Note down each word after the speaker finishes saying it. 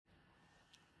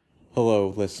Hello,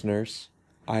 listeners.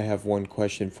 I have one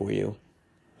question for you.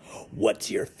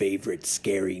 What's your favorite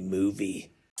scary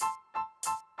movie?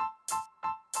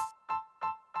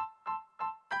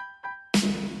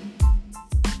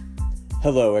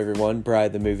 Hello, everyone.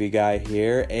 Brad, the movie guy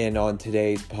here, and on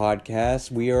today's podcast,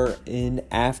 we are in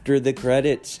After the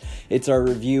Credits. It's our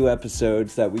review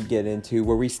episodes that we get into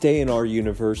where we stay in our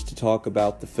universe to talk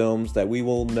about the films that we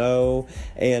will know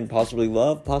and possibly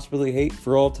love, possibly hate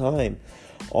for all time.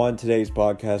 On today's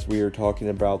podcast, we are talking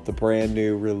about the brand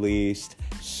new released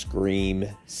Scream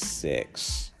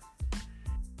 6.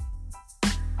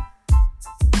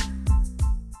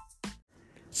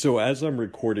 So as I'm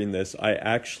recording this, I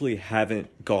actually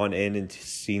haven't gone in and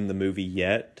seen the movie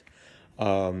yet.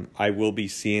 I will be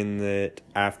seeing it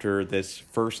after this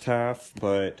first half,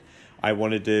 but I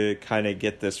wanted to kind of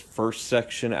get this first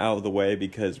section out of the way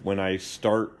because when I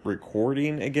start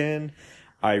recording again,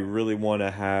 I really want to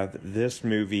have this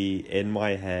movie in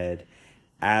my head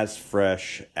as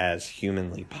fresh as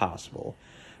humanly possible.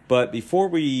 But before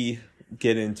we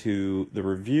get into the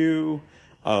review,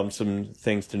 some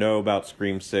things to know about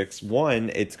Scream 6.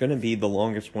 One, it's going to be the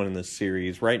longest one in the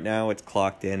series. Right now, it's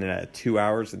clocked in at 2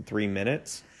 hours and 3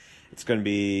 minutes. It's going to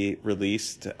be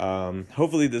released.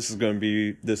 Hopefully, this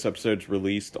episode's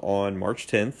released on March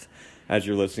 10th as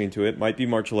you're listening to it. Might be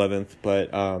March 11th,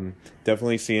 but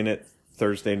definitely seeing it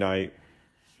Thursday night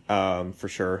for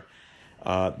sure.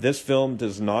 This film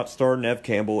does not star Neve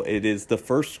Campbell. It is the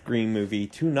first Scream movie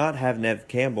to not have Neve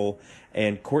Campbell,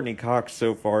 and Courtney Cox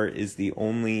so far is the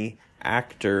only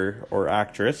actor or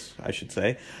actress, I should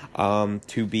say,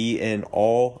 to be in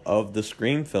all of the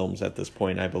Scream films at this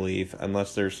point, I believe,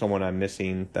 unless there's someone I'm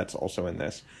missing that's also in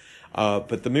this.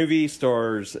 But the movie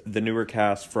stars the newer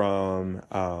cast from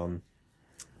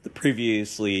the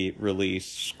previously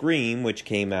released Scream, which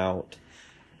came out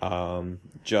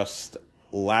just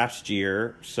last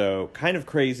year, so kind of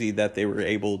crazy that they were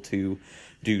able to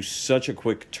do such a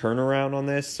quick turnaround on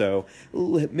this. So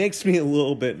it makes me a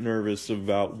little bit nervous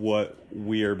about what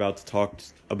we are about to talk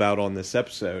about on this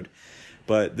episode.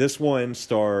 But this one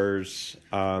stars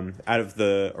out of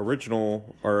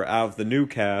the new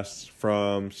cast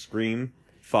from Scream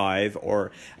 5,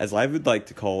 or as I would like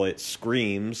to call it,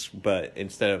 Screams, but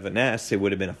instead of an S, it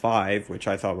would have been a 5, which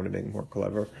I thought would have been more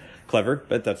clever,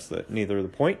 but that's neither the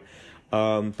point.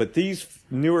 But these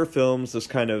newer films, this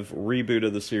kind of reboot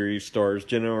of the series, stars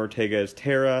Jenna Ortega as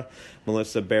Tara,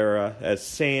 Melissa Barrera as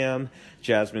Sam,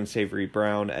 Jasmine Savory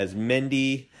Brown as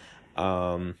Mindy,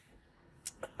 Mason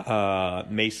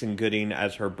Gooding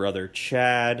as her brother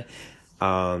Chad.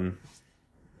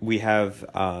 We have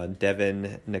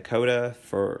Devin Nakota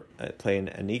for playing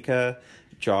Anika,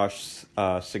 Josh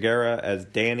Segura as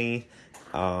Danny.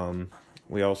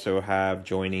 We also have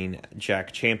joining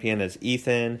Jack Champion as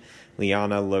Ethan,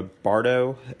 Liana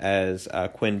Lobardo as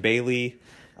Quinn Bailey.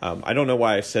 I don't know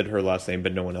why I said her last name,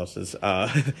 but no one else's.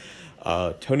 Tony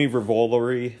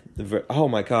Revolori. Oh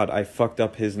my god, I fucked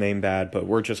up his name bad, but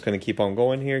we're just going to keep on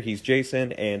going here. He's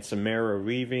Jason, and Samara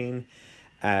Weaving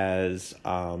as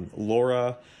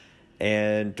Laura,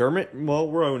 and Dermot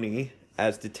Mulroney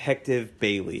as Detective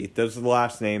Bailey. Those are the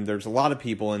last name. There's a lot of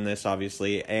people in this,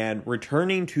 obviously. And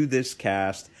returning to this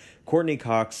cast, Courtney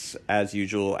Cox, as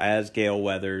usual, as Gale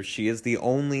Weathers. She is the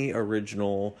only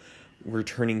original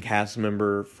returning cast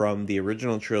member from the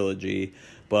original trilogy.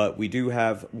 But we do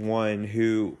have one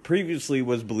who previously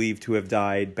was believed to have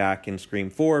died back in Scream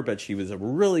 4, but she was a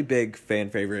really big fan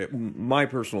favorite, my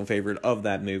personal favorite of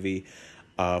that movie.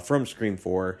 From Scream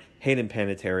 4, Hayden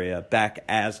Panettiere back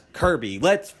as Kirby.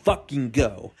 Let's fucking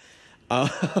go.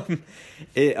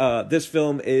 This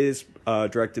film is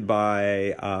directed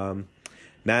by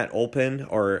Matt Olpin,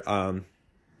 or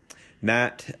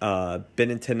Matt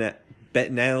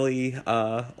Bettinelli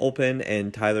Olpin,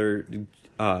 and Tyler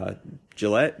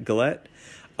Gillette.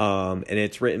 And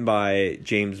it's written by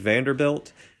James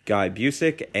Vanderbilt, Guy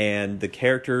Busick, and the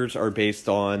characters are based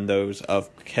on those of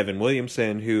Kevin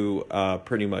Williamson, who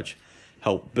pretty much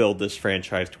helped build this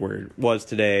franchise to where it was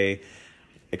today,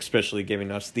 especially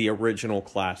giving us the original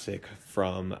classic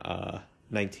from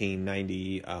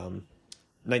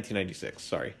 1996.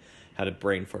 Sorry, had a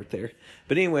brain fart there.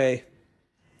 But anyway,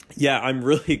 yeah, I'm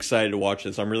really excited to watch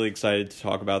this. I'm really excited to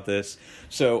talk about this.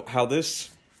 So how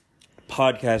this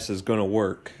podcast is going to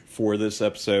work for this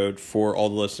episode for all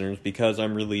the listeners, because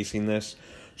I'm releasing this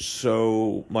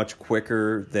so much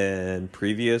quicker than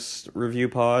previous review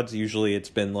pods. Usually it's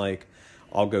been like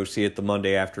I'll go see it the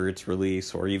Monday after its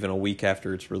release, or even a week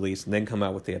after its release, and then come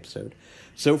out with the episode.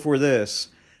 So for this,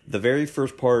 the very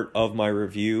first part of my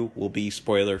review will be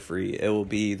spoiler free. It will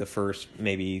be the first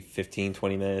maybe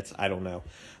 15-20 minutes, I don't know.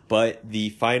 But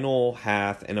the final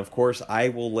half, and of course I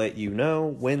will let you know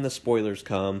when the spoilers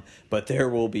come, but there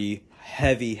will be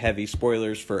heavy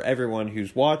spoilers for everyone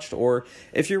who's watched, or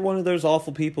if you're one of those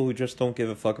awful people who just don't give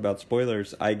a fuck about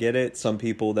spoilers. I get it. Some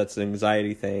people, that's an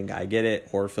anxiety thing. I get it.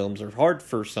 Horror films are hard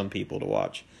for some people to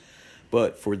watch.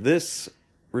 But for this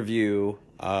review,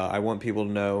 I want people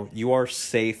to know you are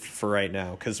safe for right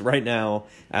now. Because right now,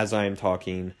 as I am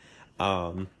talking,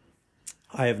 I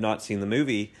have not seen the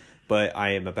movie, but I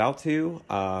am about to.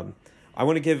 I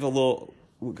want to give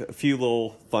a few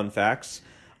little fun facts.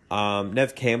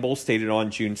 Neve Campbell stated on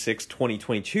June 6,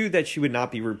 2022 that she would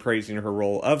not be reprising her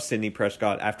role of Sidney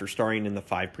Prescott after starring in the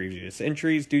 5 previous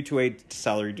entries due to a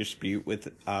salary dispute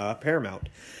with Paramount.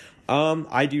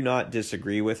 I do not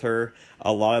disagree with her.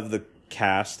 A lot of the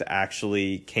cast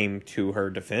actually came to her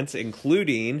defense,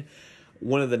 including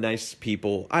one of the nicest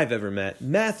people I've ever met,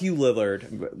 Matthew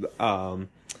Lillard.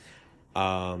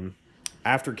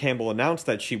 After Campbell announced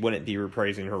that she wouldn't be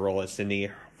reprising her role as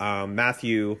Sidney,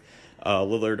 Matthew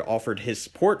Lillard offered his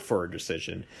support for her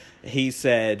decision. He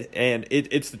said, and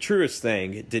it's the truest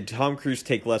thing, did Tom Cruise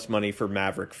take less money for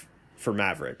Maverick?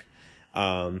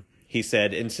 He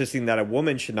said, insisting that a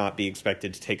woman should not be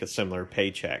expected to take a similar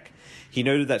paycheck. He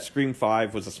noted that Scream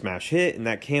 5 was a smash hit and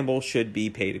that Campbell should be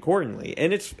paid accordingly.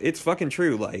 And it's fucking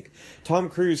true. Like, Tom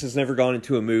Cruise has never gone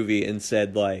into a movie and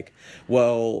said, like,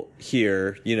 well,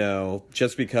 here,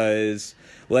 just because...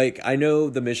 Like, I know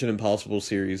the Mission Impossible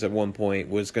series at one point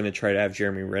was going to try to have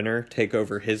Jeremy Renner take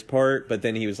over his part, but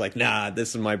then he was like, nah, this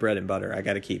is my bread and butter. I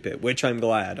got to keep it, which I'm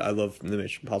glad. I love the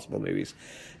Mission Impossible movies.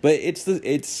 But it's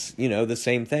the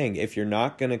same thing. If you're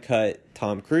not going to cut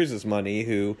Tom Cruise's money,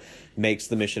 who makes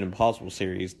the Mission Impossible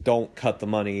series, don't cut the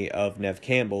money of Neve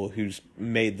Campbell, who's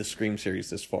made the Scream series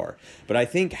this far. But I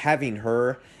think having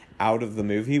her out of the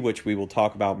movie, which we will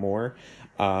talk about more,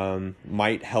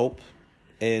 might help,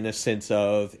 in a sense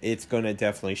of it's going to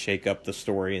definitely shake up the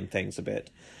story and things a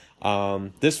bit.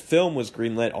 This film was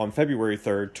greenlit on February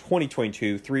 3rd,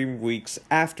 2022, 3 weeks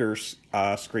after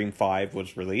Scream 5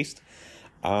 was released.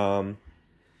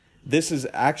 This is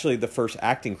actually the first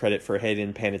acting credit for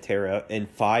Hayden Panettiere in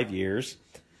 5 years.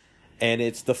 And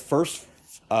it's the first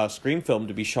Scream film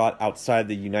to be shot outside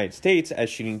the United States, as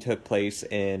shooting took place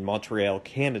in Montreal,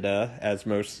 Canada, as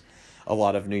a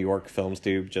lot of New York films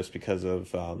do, just because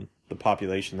of the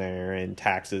population there and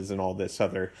taxes and all this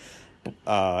other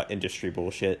industry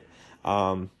bullshit.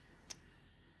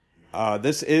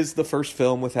 This is the first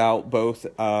film without both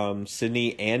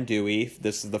Sidney and Dewey.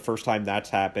 This is the first time that's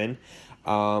happened.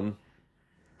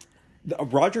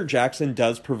 Roger Jackson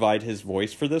does provide his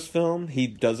voice for this film. He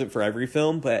does it for every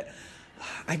film, but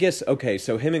I guess, okay,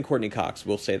 so him and Courtney Cox,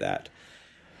 we'll say that.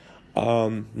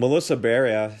 Melissa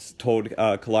Barrera told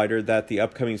Collider that the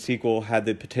upcoming sequel had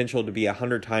the potential to be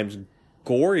 100 times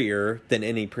gorier than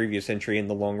any previous entry in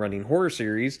the long-running horror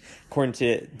series. According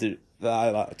to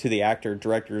the actor,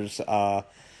 directors Matt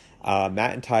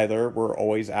and Tyler were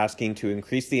always asking to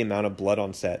increase the amount of blood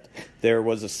on set. There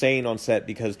was a saying on set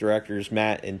because directors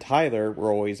Matt and Tyler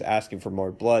were always asking for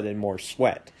more blood and more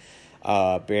sweat.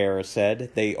 Barrera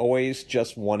said they always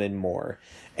just wanted more.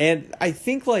 And I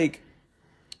think,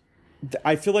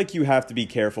 I feel like you have to be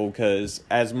careful, because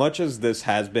as much as this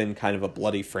has been kind of a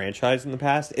bloody franchise in the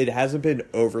past, it hasn't been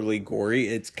overly gory.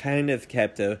 It's kind of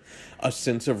kept a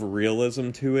sense of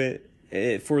realism to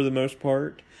it for the most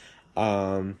part.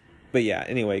 But yeah,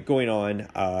 anyway, going on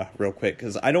real quick,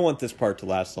 because I don't want this part to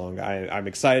last long. I'm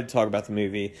excited to talk about the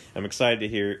movie. I'm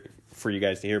excited for you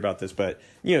guys to hear about this, but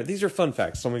these are fun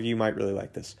facts. Some of you might really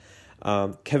like this.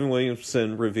 Kevin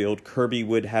Williamson revealed Kirby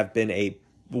would have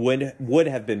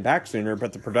been back sooner,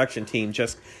 but the production team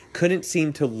just couldn't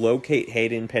seem to locate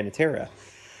Hayden Panettiere.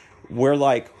 We're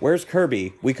like, where's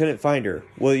Kirby? We couldn't find her.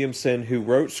 Williamson, who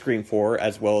wrote Scream 4,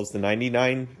 as well as the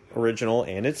 99 original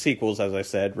and its sequels, as I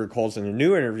said, recalls in a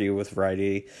new interview with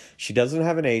Variety, she doesn't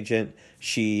have an agent.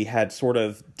 She had sort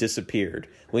of disappeared.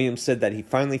 Williams said that he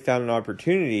finally found an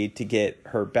opportunity to get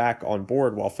her back on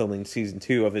board while filming season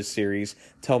 2 of his series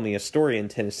Tell Me a Story in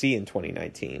Tennessee in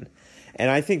 2019.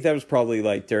 And I think that was probably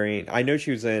during... I know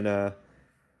she was in...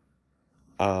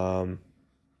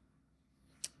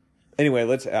 Anyway,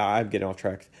 I'm getting off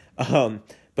track.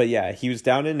 But yeah, he was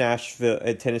down in Nashville,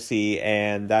 Tennessee,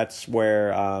 and that's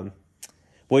where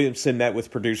Williamson met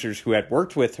with producers who had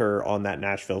worked with her on that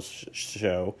Nashville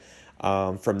show.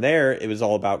 From there, it was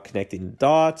all about connecting the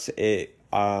dots.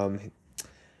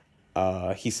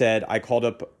 He said, I called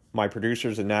up my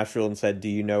producers in Nashville and said, do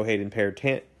you know Hayden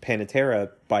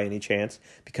Panettiere by any chance?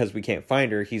 Because we can't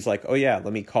find her. He's like, oh yeah,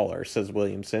 let me call her, says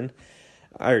Williamson.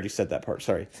 I already said that part,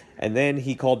 sorry. And then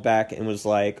he called back and was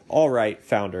like, all right,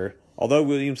 found her. Although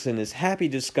Williamson is happy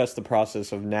to discuss the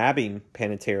process of nabbing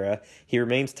Panettiere, he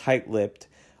remains tight-lipped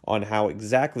on how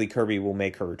exactly Kirby will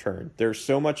make her return. There's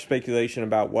so much speculation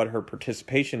about what her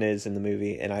participation is in the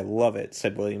movie, and I love it,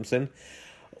 said Williamson.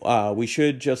 We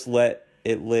should just let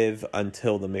it live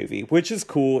until the movie, which is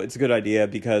cool. It's a good idea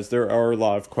because there are a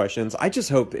lot of questions. I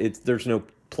just hope there's no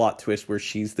plot twist where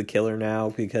she's the killer now,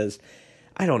 because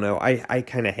I don't know. I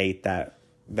kind of hate that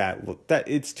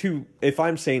it's too, if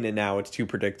I'm saying it now, it's too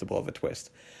predictable of a twist.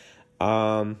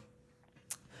 In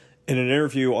an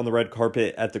interview on the red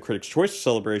carpet at the Critics' Choice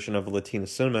celebration of Latina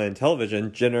cinema and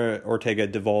television, Jenna Ortega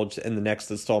divulged in the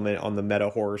next installment on the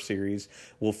meta horror series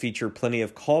will feature plenty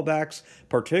of callbacks,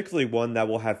 particularly one that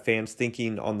will have fans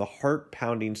thinking on the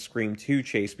heart-pounding Scream 2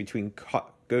 chase between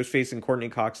Ghostface and Courtney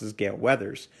Cox's Gale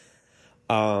Weathers.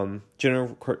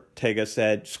 Jenna Ortega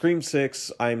said, Scream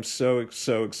 6 I'm so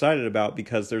excited about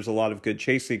because there's a lot of good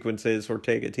chase sequences,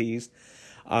 Ortega teased.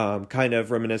 Kind of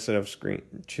reminiscent of Scream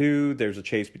 2. There's a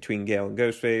chase between Gale and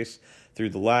Ghostface through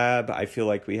the lab. I feel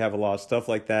like we have a lot of stuff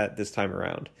like that this time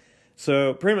around.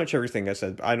 So pretty much everything I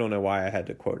said. I don't know why I had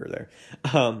to quote her there.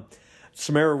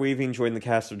 Samara Weaving joined the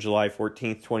cast of July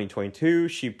 14th, 2022.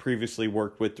 She previously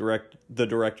worked with the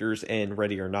directors in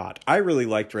Ready or Not. I really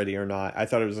liked Ready or Not. I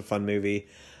thought it was a fun movie.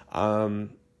 I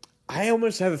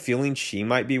almost have a feeling she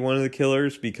might be one of the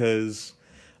killers because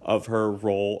of her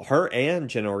role, her and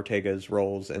Jenna Ortega's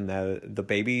roles in the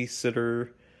babysitter,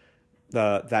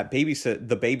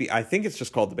 the baby. I think it's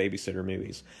just called the Babysitter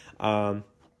movies.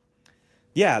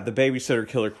 Yeah, the Babysitter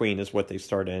Killer Queen is what they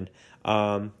starred in.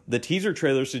 The teaser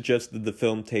trailer suggests that the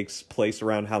film takes place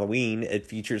around Halloween. It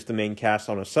features the main cast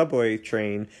on a subway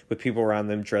train with people around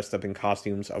them dressed up in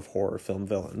costumes of horror film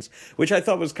villains, which I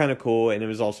thought was kind of cool, and it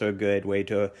was also a good way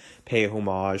to pay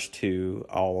homage to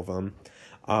all of them.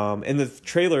 In the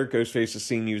trailer, Ghostface is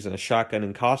seen using a shotgun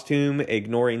and costume,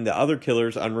 ignoring the other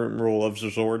killer's unwritten rule of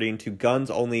resorting to guns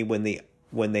only when they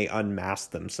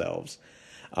unmask themselves.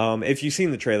 If you've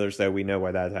seen the trailers, though, we know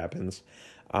why that happens.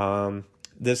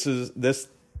 This is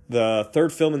the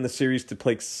third film in the series to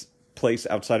place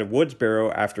outside of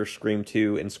Woodsboro after Scream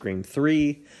 2 and Scream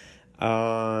 3.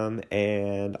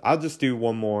 And I'll just do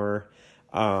one more.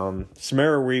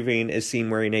 Samara Weaving is seen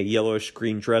wearing a yellowish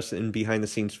green dress in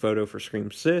behind-the-scenes photo for Scream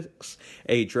 6.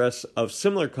 A dress of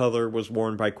similar color was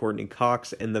worn by Courtney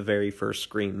Cox in the very first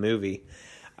Scream movie.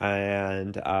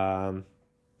 But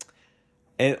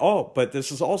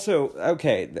this is also,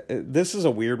 okay, this is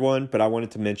a weird one, but I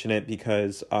wanted to mention it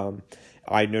because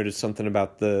I noticed something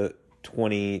about the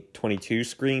 2022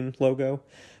 Scream logo.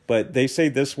 But they say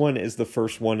this one is the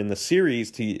first one in the series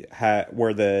to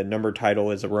where the number title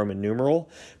is a Roman numeral.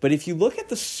 But if you look at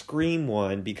the Scream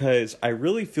one, because I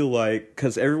really feel like,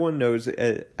 because everyone knows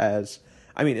it as,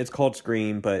 I mean, it's called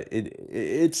Scream, but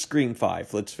it's Scream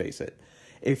 5, let's face it.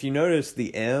 If you notice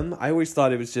the M, I always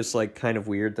thought it was just like kind of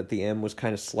weird that the M was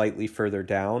kind of slightly further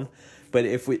down. But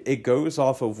if it goes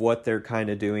off of what they're kind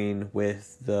of doing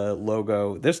with the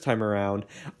logo this time around,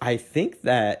 I think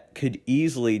that could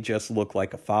easily just look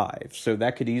like a 5. So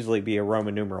that could easily be a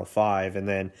Roman numeral 5, and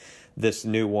then this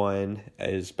new one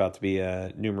is about to be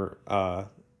a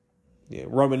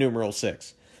Roman numeral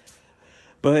 6.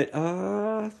 But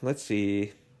let's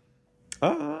see.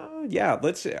 Yeah,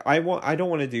 let's see. I don't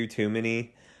want to do too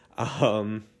many.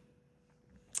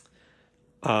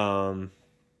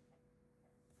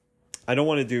 I don't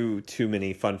want to do too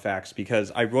many fun facts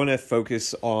because I want to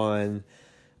focus on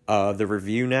the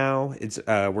review now. It's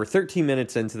we're 13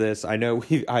 minutes into this. I know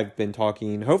I've been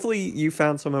talking. Hopefully you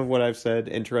found some of what I've said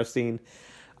interesting.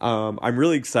 I'm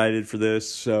really excited for this.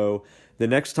 So the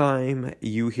next time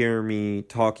you hear me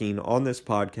talking on this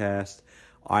podcast,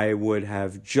 I would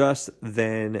have just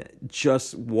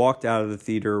walked out of the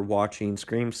theater watching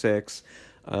Scream 6.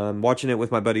 Watching it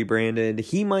with my buddy Brandon.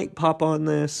 He might pop on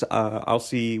this. I'll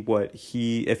see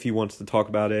if he wants to talk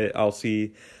about it. I'll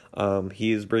see.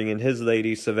 He is bringing his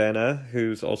lady Savannah,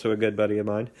 who's also a good buddy of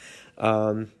mine,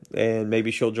 and maybe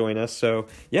she'll join us. So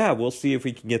yeah, we'll see if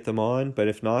we can get them on. But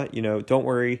if not, don't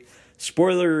worry.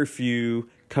 Spoiler review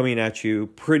coming at you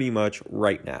pretty much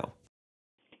right now.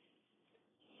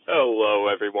 Hello,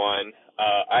 everyone.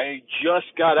 I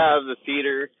just got out of the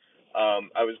theater.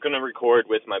 I was going to record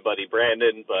with my buddy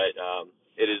Brandon, but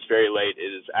it is very late.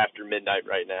 It is after midnight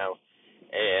right now.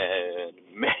 And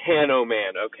man, oh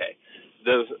man, okay.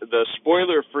 The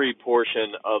spoiler-free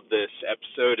portion of this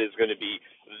episode is going to be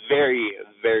very,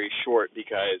 very short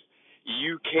because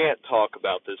you can't talk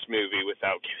about this movie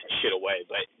without giving shit away.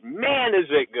 But man, is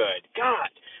it good. God,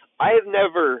 I haven't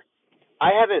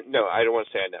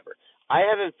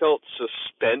felt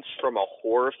suspense from a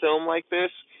horror film like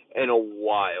this in a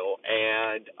while,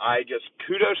 and I just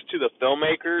kudos to the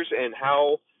filmmakers and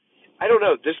how, I don't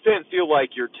know, this didn't feel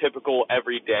like your typical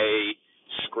everyday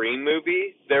Scream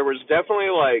movie. There was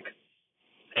definitely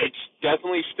it's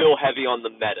definitely still heavy on the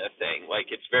meta thing.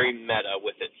 Like, it's very meta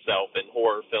with itself and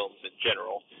horror films in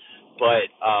general.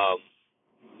 But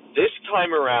this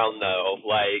time around, though,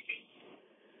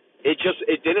 it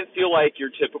didn't feel like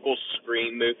your typical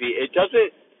Scream movie. It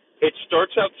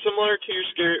starts out similar to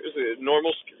your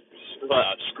normal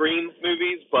Scream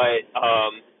movies, but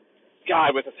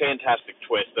God, with a fantastic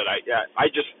twist that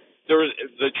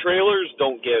the trailers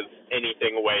don't give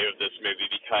anything away of this movie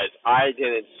because I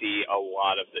didn't see a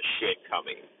lot of the shit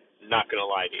coming. Not gonna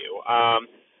lie to you.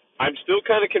 I'm still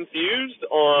kind of confused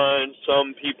on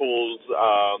some people's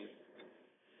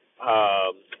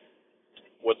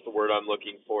what's the word I'm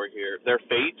looking for here? Their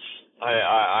fates.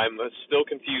 I'm still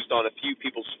confused on a few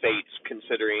people's fates,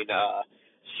 considering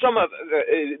some of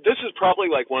this is probably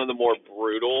like one of the more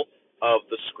brutal of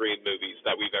the Scream movies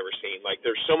that we've ever seen. Like,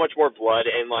 there's so much more blood,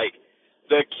 and like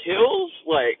the kills,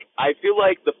 like, I feel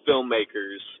like the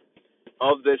filmmakers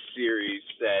of this series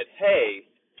said, hey,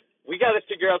 we got to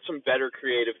figure out some better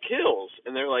creative kills.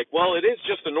 And they're like, well, it is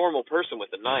just a normal person with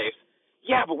a knife.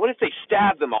 Yeah, but what if they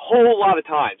stab them a whole lot of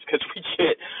times? Because we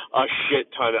get a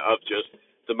shit ton of just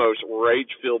the most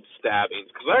rage-filled stabbings.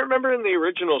 Because I remember in the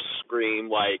original Scream,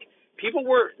 like, people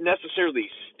weren't necessarily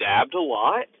stabbed a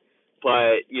lot,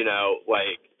 but, you know,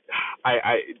 like,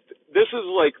 this is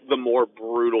like the more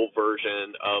brutal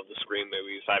version of the Scream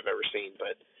movies I've ever seen,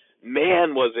 but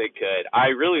man, was it good.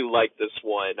 I really liked this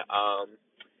one.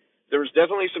 There was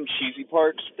definitely some cheesy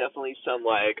parts, definitely some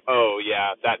like, oh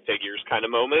yeah, that figures kind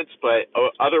of moments, but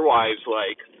otherwise,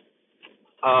 like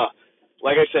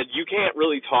I said, you can't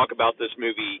really talk about this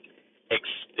movie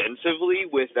extensively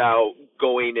without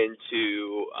going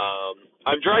into,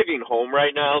 I'm driving home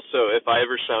right now, so if I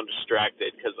ever sound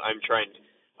distracted, because I'm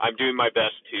doing my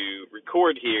best to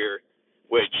record here,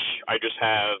 which I just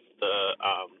have the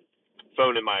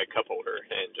phone in my cup holder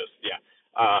and just, yeah.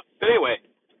 But anyway,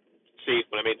 see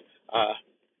what I mean?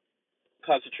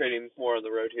 Concentrating more on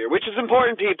the road here, which is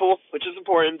important, people, which is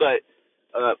important, but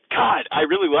God, I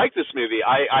really like this movie.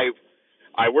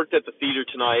 I worked at the theater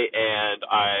tonight, and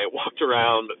I walked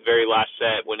around the very last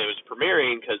set when it was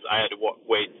premiering because I had to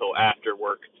wait until after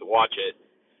work to watch it.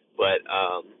 But,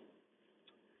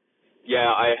 yeah,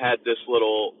 I had this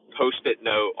little Post-it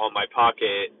note on my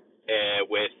pocket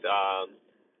with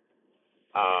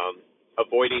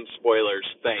avoiding spoilers,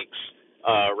 thanks,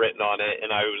 written on it,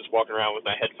 and I was walking around with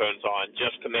my headphones on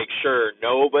just to make sure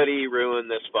nobody ruined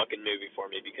this fucking movie for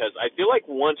me, because I feel like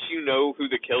once you know who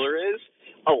the killer is,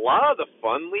 a lot of the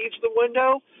fun leaves the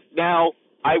window. Now,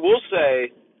 I will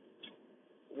say,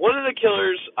 one of the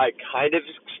killers I kind of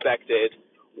expected,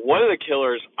 one of the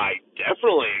killers I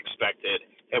definitely expected,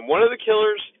 and one of the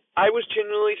killers I was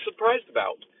genuinely surprised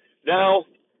about. Now,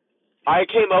 I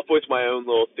came up with my own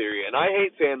little theory, and I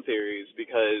hate fan theories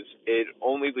because it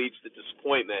only leads to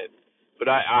disappointment.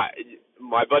 But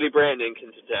my buddy Brandon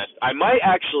can attest. I might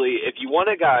actually, if you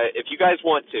guys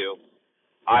want to,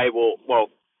 I will. Well,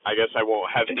 I guess I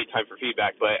won't have any time for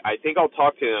feedback, but I think I'll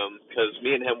talk to him because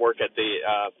me and him work at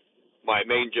my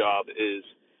main job is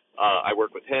I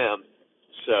work with him,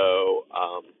 so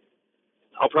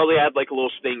I'll probably add like a little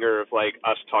stinger of like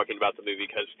us talking about the movie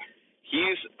because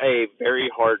he's a very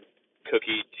hard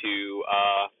cookie to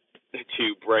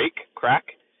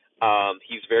crack.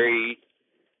 He's very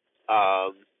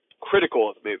critical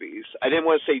of movies. I didn't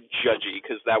want to say judgy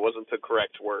because that wasn't the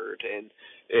correct word and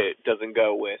it doesn't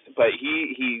go with. But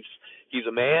he's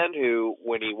a man who,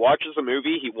 when he watches a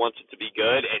movie, he wants it to be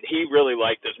good, and he really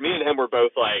liked this. Me and him were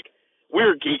both like, we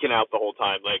were geeking out the whole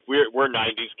time. Like, we're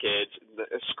 90s kids.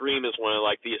 Scream is one of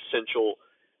like the essential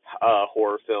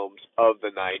horror films of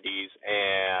the 90s,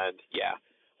 and yeah.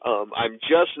 I'm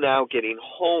just now getting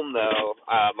home though.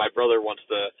 My brother wants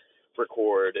to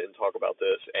record and talk about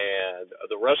this, and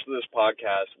the rest of this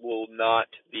podcast will not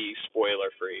be spoiler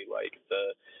free. Like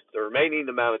the remaining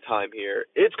amount of time here,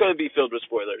 it's going to be filled with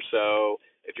spoilers. So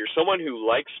if you're someone who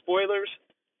likes spoilers,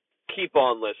 keep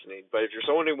on listening. But if you're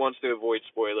someone who wants to avoid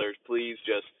spoilers, please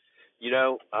just,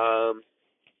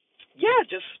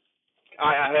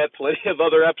 I have plenty of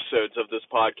other episodes of this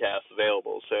podcast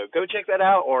available, so go check that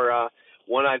out. Or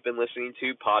one I've been listening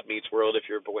to, Pod Meets World, if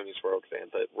you're a Boy Meets World fan.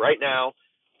 But right now,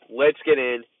 let's get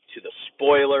into the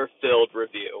spoiler-filled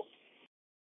review.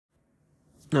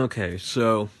 Okay,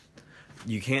 so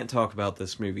you can't talk about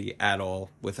this movie at all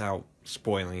without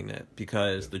spoiling it,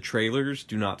 because the trailers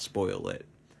do not spoil it.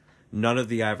 None of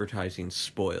the advertising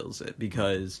spoils it,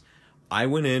 because I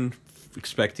went in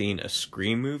expecting a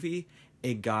Scream movie,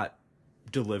 it got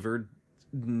delivered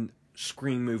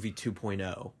Scream movie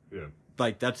 2.0. Yeah.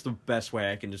 Like, that's the best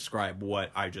way I can describe what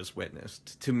I just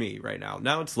witnessed to me right now.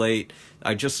 Now it's late.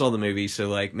 I just saw the movie, so,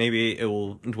 like, maybe it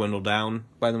will dwindle down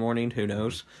by the morning. Who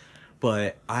knows?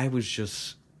 But I've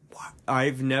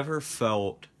never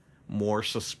felt more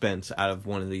suspense out of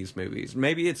one of these movies.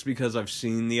 Maybe it's because I've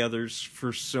seen the others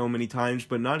for so many times,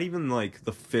 but not even, like,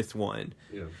 the fifth one.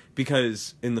 Yeah.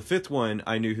 Because in the fifth one,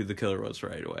 I knew who the killer was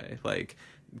right away. Like,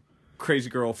 crazy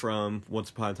girl from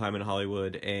Once Upon a Time in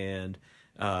Hollywood and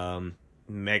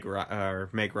Meg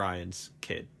Ryan's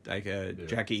kid, like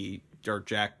Jackie or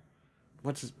Jack,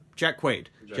 Jack Quaid.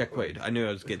 Jack Quaid. I knew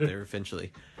I was getting there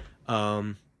eventually.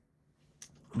 Yeah,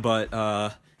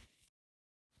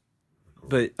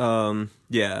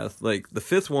 like the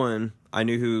fifth one, I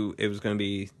knew who it was going to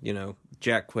be. You know,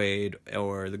 Jack Quaid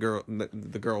or the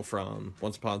girl from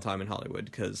Once Upon a Time in Hollywood,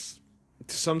 because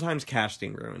sometimes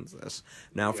casting ruins this.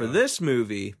 Now, for this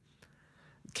movie,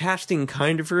 casting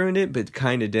kind of ruined it, but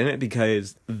kind of didn't,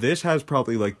 because this has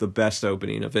probably like the best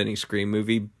opening of any Scream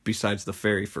movie besides the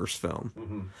very first film.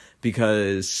 Mm-hmm.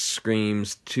 Because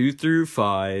Screams 2 through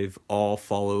 5 all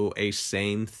follow a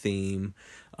same theme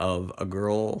of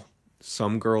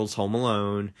some girl's home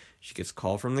alone, she gets a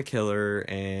call from the killer,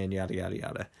 and yada yada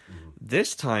yada. Mm-hmm.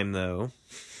 This time, though,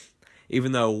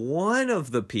 even though one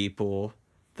of the people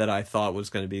that I thought was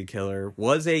going to be a killer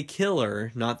was a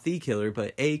killer, not the killer,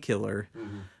 but a killer.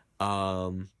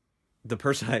 Mm-hmm. The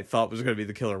person I thought was going to be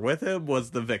the killer with him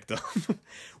was the victim,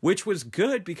 which was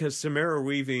good because Samara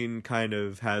Weaving kind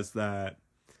of has that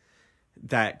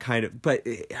kind of, but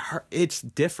it's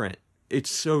different. It's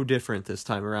so different this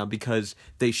time around because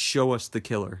they show us the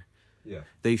killer. Yeah.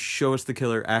 They show us the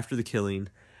killer after the killing,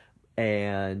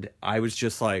 and I was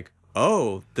just like,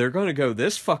 oh, they're going to go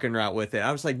this fucking route with it.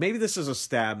 I was like, maybe this is a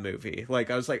stab movie.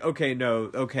 Like, I was like, okay,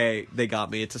 they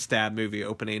got me. It's a stab movie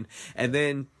opening. And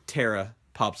then Tara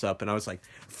pops up, and I was like,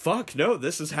 fuck, no,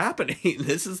 this is happening.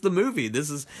 This is the movie.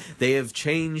 They have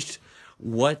changed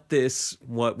what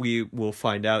we will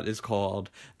find out is called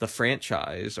the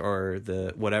franchise, or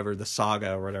the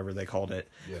saga, or whatever they called it.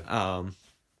 Yeah.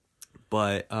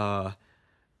 But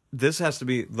this has to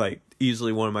be like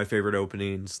easily one of my favorite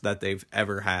openings that they've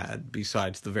ever had,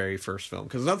 besides the very first film,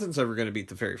 because nothing's ever going to beat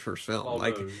the very first film.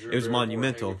 It was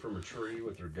monumental. From a tree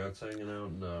with their guts hanging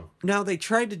out. No, they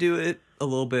tried to do it a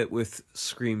little bit with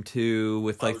Scream 2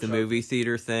 with the movie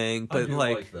theater thing, but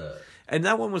like that. And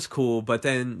that one was cool, but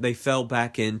then they fell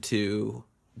back into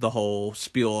the whole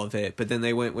spiel of it, but then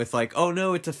they went with like, oh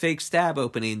no, it's a fake stab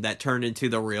opening that turned into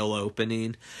the real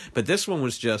opening. But this one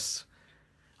was just,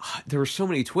 there were so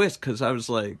many twists, because I was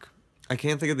like, I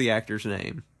can't think of the actor's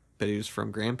name, but he was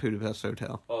from Grand Budapest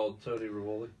Hotel. Oh, Tony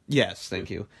Rivoli? Yes, thank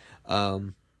you.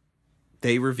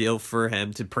 They revealed for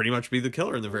him to pretty much be the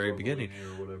killer in the very beginning.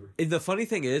 Or whatever. And the funny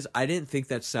thing is, I didn't think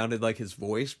that sounded like his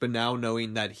voice, but now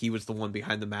knowing that he was the one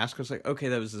behind the mask, I was like, okay,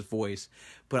 that was his voice.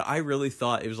 But I really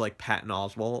thought it was like Patton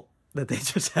Oswalt, that they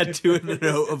just had to a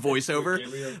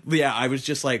voiceover. Yeah, I was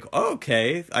just like, oh,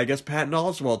 okay, I guess Patton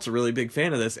Oswalt's a really big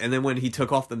fan of this. And then when he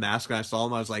took off the mask and I saw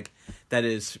him, I was like, that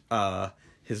is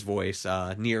his voice,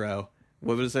 Nero.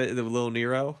 What was that? The little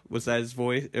Nero? Was that his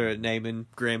voice or name in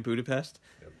Grand Budapest?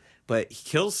 Yep. But he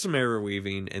kills Samara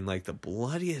Weaving in like the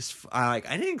bloodiest. I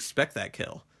didn't expect that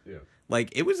kill. Yeah.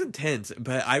 Like, it was intense,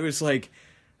 but I was like,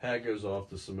 hat goes off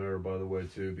to Samara, by the way,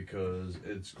 too, because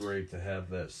it's great to have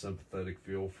that sympathetic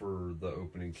feel for the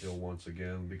opening kill once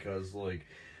again, because, like,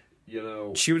 you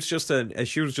know, she was just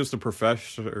a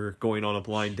professor going on a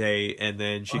blind date, and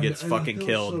then she gets fucking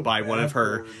killed by one of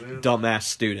her dumbass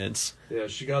students. Yeah,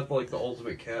 she got like the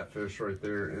ultimate catfish right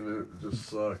there, and it just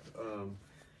sucked.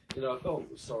 You know, I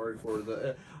felt sorry for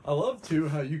her. I love too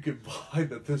how you could buy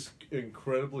that this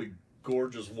incredibly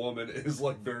gorgeous woman is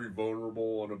like very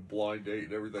vulnerable on a blind date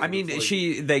and everything. I mean,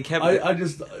 like, they kept. I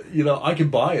just, you know, I can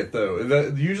buy it though.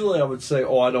 Usually, I would say,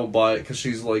 oh, I don't buy it because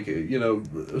she's like, you know,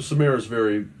 Samara's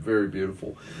very, very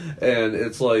beautiful, and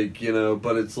it's like, you know,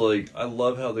 but it's like I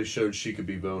love how they showed she could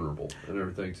be vulnerable and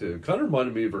everything too. Kind of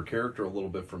reminded me of her character a little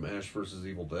bit from Ash vs.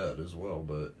 Evil Dead as well,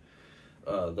 but.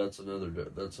 That's another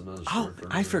story. Oh,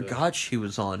 I forgot she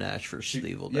was on Ash vs.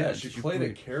 Evil Dead. Yeah, she played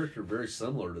a character very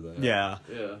similar to that. Yeah.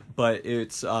 But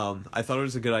it's I thought it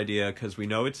was a good idea because we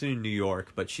know it's in New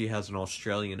York, but she has an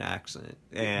Australian accent,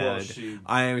 and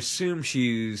I assume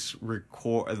she's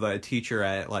the teacher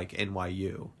at like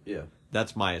NYU. Yeah,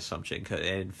 that's my assumption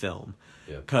in film.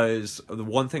 Yeah, because the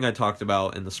one thing I talked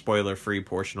about in the spoiler-free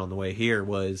portion on the way here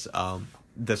was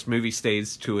this movie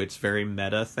stays to its very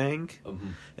meta thing.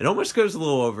 Mm-hmm. It almost goes a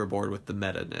little overboard with the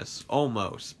meta-ness,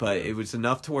 almost, but it was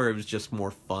enough to where it was just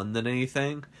more fun than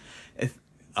anything.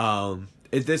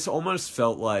 This almost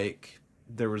felt like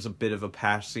there was a bit of a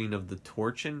passing of the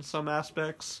torch in some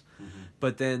aspects,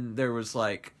 but then there's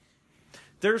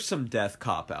some death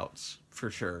cop-outs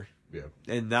for sure. Yeah.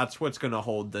 And that's what's going to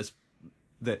hold this.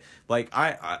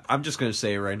 I'm just going to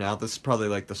say it right now. This is probably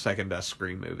like the second best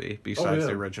Scream movie besides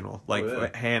the original,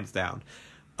 hands down.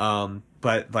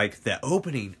 But like the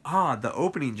opening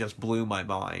just blew my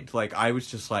mind. Like I was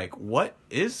just like, what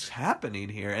is happening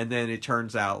here? And then it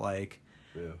turns out like,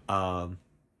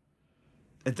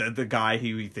 the guy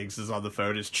who he thinks is on the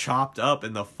phone is chopped up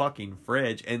in the fucking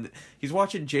fridge, and he's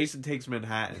watching Jason Takes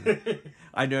Manhattan.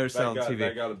 I noticed that on TV.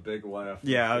 That got a big laugh.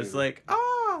 Yeah, I was like,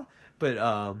 but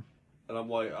and I'm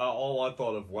like, all I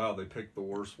thought of, wow, they picked the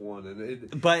worst one, and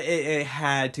it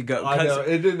had to go. I know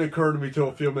it didn't occur to me till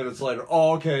a few minutes later.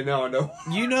 Oh, okay, now I know.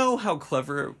 You know how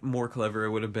more clever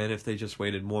it would have been if they just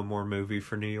waited one more movie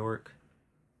for New York.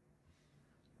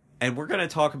 And we're gonna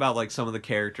talk about like some of the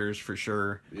characters for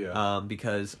sure. Yeah.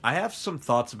 Because I have some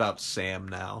thoughts about Sam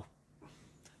now.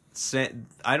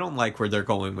 I don't like where they're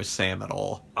going with Sam at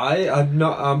all.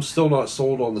 I'm still not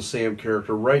sold on the Sam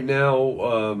character right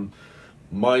now.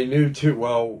 My new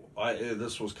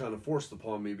this was kind of forced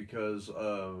upon me because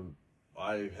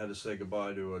I had to say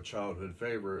goodbye to a childhood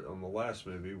favorite on the last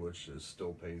movie, which is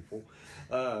still painful.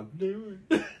 And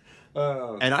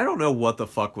I don't know what the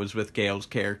fuck was with Gail's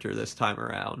character this time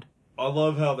around. I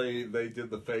love how they did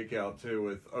the fake out too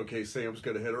with, okay, Sam's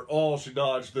gonna hit her. Oh, she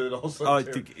dodged it. Also,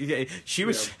 she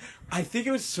was. Yeah. I think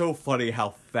it was so funny how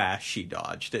fast she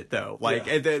dodged it though. Like,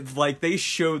 and then, like they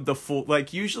showed the full.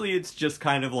 Like usually it's just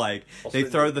kind of like they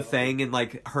throw the thing and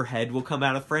like her head will come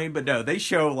out of frame, but no, they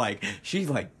show like she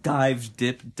like dives,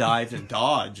 dives and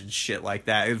dodge and shit like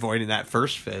that, avoiding that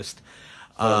first fist.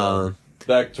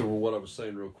 Back to what I was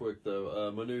saying real quick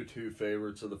though, my new two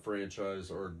favorites of the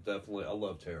franchise are definitely, I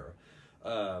love Tara.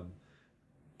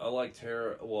 I like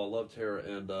Tara. Well, I love Tara,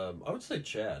 and I would say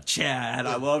Chad.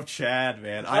 I love Chad,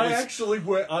 man. Actually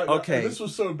went. Okay, this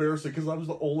was so embarrassing because I was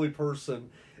the only person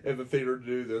in the theater to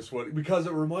do this one because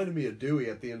it reminded me of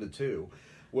Dewey at the end of 2,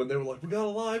 when they were like, "We got a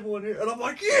live one here," and I'm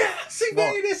like, "Yes, he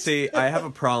made it." See, I have a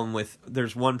problem with.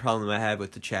 There's one problem I had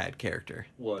with the Chad character.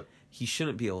 What? He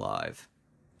shouldn't be alive.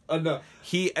 No.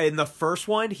 He in the first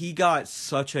one, he got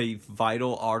such a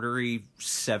vital artery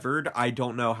severed. I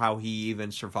don't know how he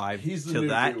even survived He's the to new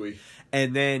that. Dewey.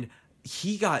 And then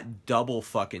he got double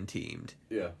fucking teamed.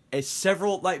 Yeah. It's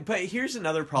several but here's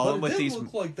another problem with these. It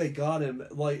looked like they got him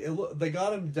they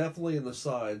got him definitely in the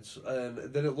sides, and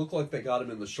then it looked like they got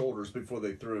him in the shoulders before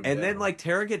they threw him. And down. then like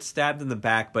Tara gets stabbed in the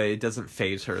back, but it doesn't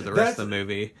phase her the rest of the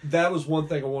movie. That was one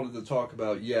thing I wanted to talk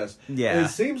about. Yes. Yeah. It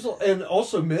seems, and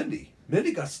also Mindy.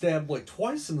 Mindy got stabbed like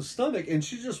twice in the stomach, and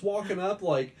she's just walking up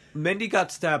like. Mindy got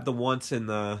stabbed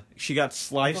she got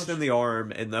sliced in the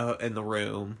arm in the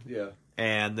room. Yeah.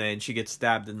 And then she gets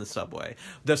stabbed in the subway.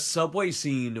 The subway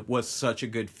scene was such a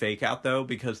good fake out though,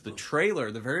 because the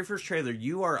very first trailer,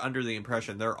 you are under the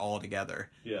impression they're all together.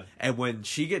 Yeah. And when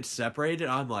she gets separated,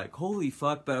 I'm like, holy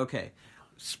fuck! But okay,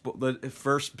 the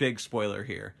first big spoiler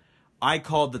here. I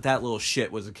called that little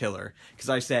shit was a killer. Because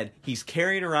I said, he's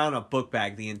carrying around a book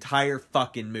bag the entire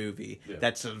fucking movie. Yeah.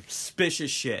 That's suspicious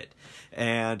shit.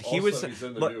 And he also, he's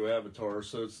in the new Avatar,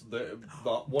 so it's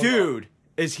dude,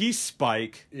 is he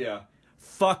Spike? Yeah.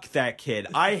 Fuck that kid.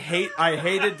 I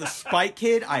hated the Spike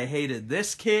kid. I hated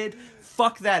this kid.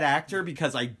 Fuck that actor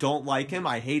because I don't like him.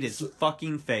 I hate his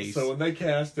fucking face. So when they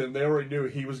cast him, they already knew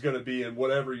he was going to be in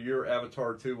whatever year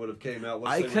Avatar 2 would have came out.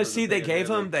 Because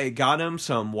they got him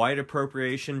some white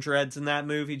appropriation dreads in that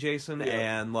movie, Jason,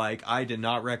 and like I did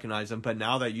not recognize him. But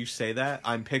now that you say that,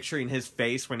 I'm picturing his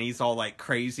face when he's all like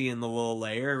crazy in the little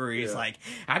lair where he's like,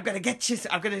 "I'm gonna get you.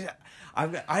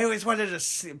 I always wanted to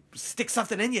stick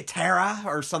something in you, Tara,"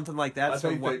 or something like that. I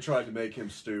think they tried to make him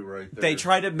Stu right there. They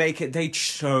tried to make it. They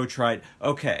so tried.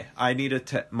 Okay, I need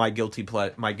my guilty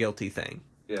thing.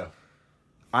 Yeah.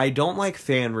 I don't like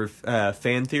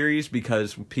fan theories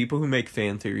because people who make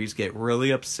fan theories get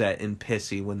really upset and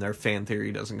pissy when their fan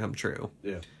theory doesn't come true.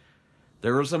 Yeah.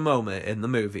 There was a moment in the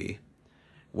movie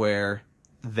where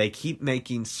they keep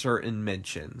making certain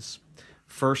mentions.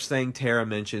 First thing Tara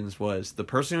mentions was the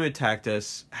person who attacked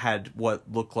us had what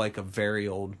looked like a very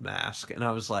old mask. And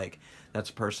I was like,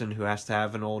 that's a person who has to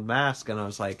have an old mask. And I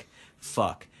was like,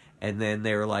 fuck. And then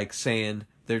they were like saying,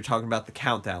 they're talking about the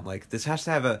countdown. Like, this has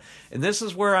to have and this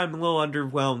is where I'm a little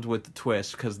underwhelmed with the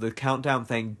twist because the countdown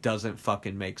thing doesn't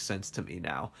fucking make sense to me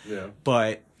now. Yeah.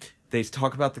 But they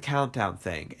talk about the countdown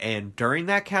thing, and during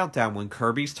that countdown, when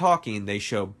Kirby's talking, they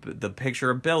show the picture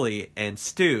of Billy and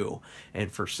Stu, and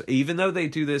even though they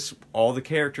do this, all the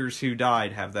characters who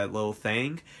died have that little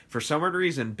thing. For some odd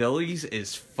reason, Billy's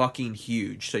is fucking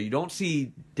huge, so you don't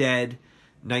see dead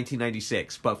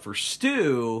 1996, but for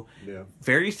Stu,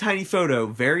 very tiny photo,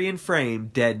 very in frame,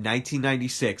 dead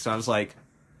 1996. I was like,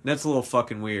 that's a little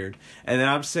fucking weird. And then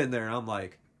I'm sitting there and I'm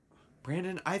like,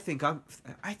 Brandon, I think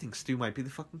Stu might be the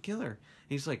fucking killer. And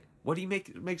he's like, what do you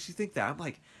makes you think that? I'm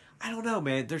like, I don't know,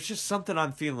 man. There's just something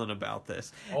I'm feeling about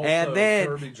this. Also, and then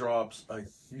Kirby drops a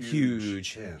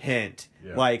huge hint.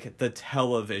 Yeah. Like the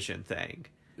television thing.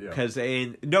 Because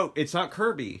no, it's not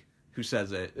Kirby who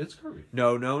says it. It's Kirby.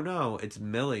 No. It's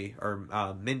Millie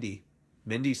or Mindy.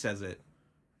 Mindy says it.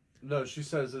 No, she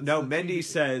says it's no. Mindy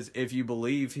says if you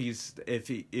believe he's if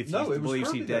he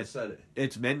believes he dead. Said it.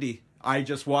 It's Mindy. I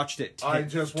just watched it. I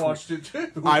just watched it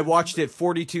too. I watched it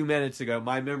 42 minutes ago.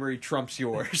 My memory trumps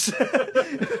yours.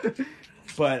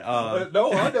 But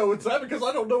no, I know it's that because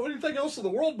I don't know anything else in the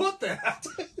world but that.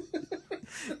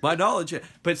 My knowledge,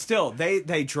 but still,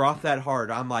 they dropped that hard.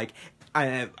 I'm like,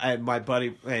 my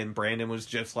buddy and Brandon was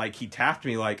just like, he tapped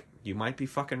me like, you might be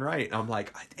fucking right. And I'm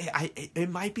like, it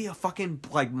might be a fucking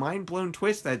like mind blown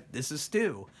twist that this is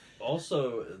Stu.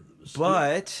 Also,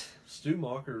 but Stu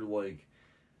Macher, like,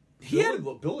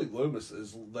 Billy Loomis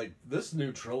is like, this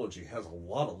new trilogy has a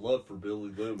lot of love for Billy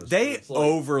Loomis. They like,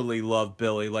 overly love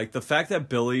Billy. Like the fact that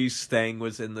Billy's thing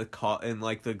was in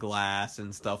like the glass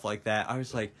and stuff like that. I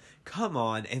was like, come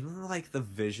on. And then, like the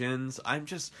visions, I'm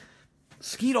just,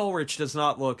 Skeet Ulrich does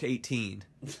not look 18.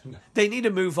 They need to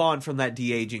move on from that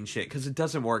de-aging shit because it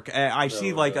doesn't work. I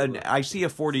see a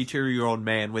 42-year-old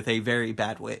man with a very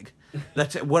bad wig.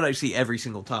 That's what I see every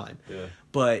single time. Yeah.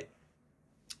 But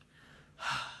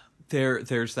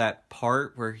there's that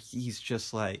part where he's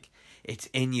just like, it's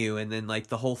in you, and then like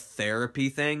the whole therapy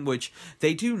thing, which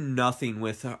they do nothing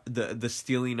with the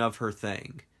stealing of her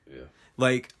thing. Yeah.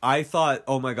 Like I thought,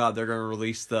 oh my god, they're gonna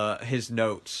release his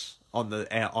notes on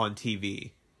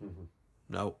TV. Mm-hmm.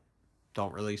 Nope,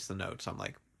 don't release the notes. I'm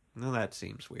like, no, that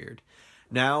seems weird.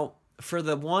 Now for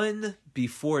the one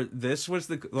before this was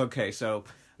the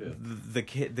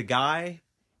the guy,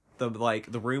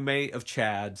 the roommate of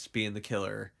Chad's being the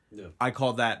killer. Yeah. I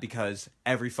called that because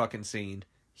every fucking scene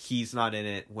he's not in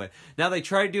it with. Now they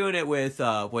tried doing it with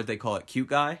what they call it, cute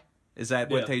guy. Is that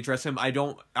what they address him? I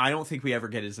don't think we ever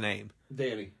get his name.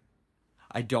 Danny.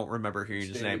 I don't remember hearing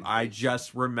his name. I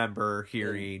just remember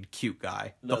hearing cute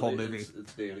guy the whole movie.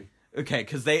 It's Danny. Okay,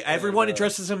 because everyone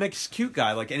addresses him as cute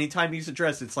guy. Like anytime he's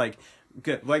addressed, it's like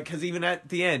good. Like because even at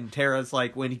the end, Tara's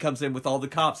like when he comes in with all the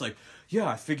cops, like, yeah,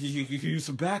 I figured you could use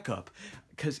some backup.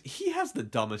 Because he has the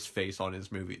dumbest face on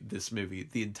this movie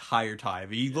the entire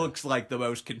time. He looks like the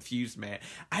most confused man.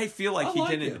 I feel like he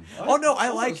didn't. Him.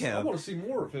 I like him. I want to see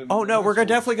more of him. Oh no, we're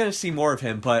definitely going to see more of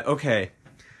him. But okay.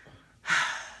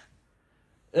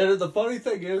 And the funny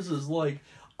thing is like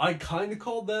I kind of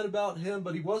called that about him,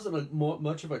 but he wasn't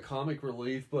much of a comic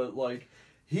relief. But like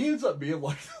he ends up being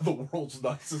like the world's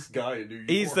nicest guy in New York.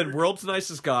 He's the world's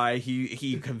nicest guy.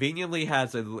 He conveniently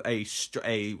has a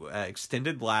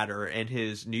extended ladder in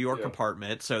his New York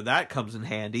apartment, so that comes in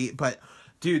handy. But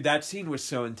dude, that scene was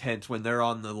so intense when they're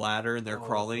on the ladder and they're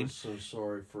crawling. I'm so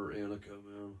sorry for Annika,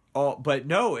 man. Oh, but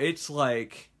no, it's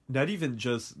like not even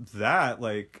just that.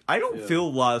 Like I don't feel a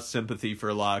lot of sympathy for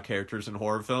a lot of characters in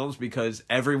horror films because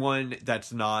everyone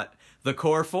that's not the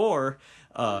core four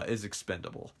is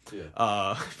expendable.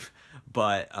 Yeah.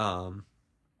 But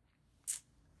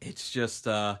it's just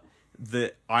I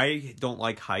don't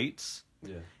like heights.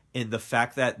 Yeah. And the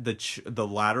fact that the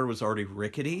ladder was already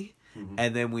rickety,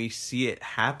 and then we see it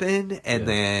happen, and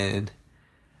then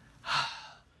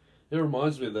it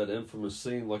reminds me of that infamous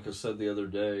scene, like I said the other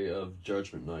day, of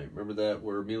Judgment Night. Remember that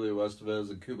where Emilio Estevez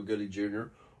and Cuba Gooding Jr.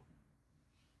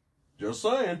 Just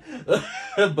saying,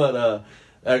 but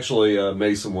actually,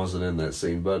 Mason wasn't in that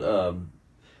scene, but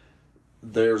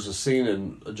there's a scene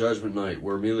in Judgment Night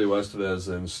where Emilio Estevez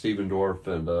and Stephen Dorff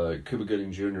and Cuba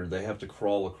Gooding Jr., they have to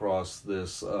crawl across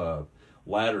this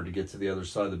ladder to get to the other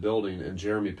side of the building, and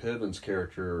Jeremy Piven's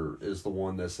character is the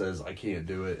one that says, I can't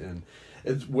do it, and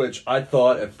which I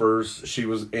thought at first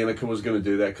Annika was going to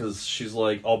do that, because she's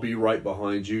like, I'll be right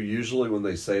behind you. Usually when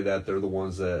they say that, they're the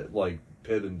ones that, like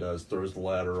Piven does, throws the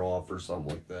ladder off or something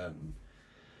like that.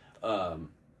 And,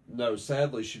 no,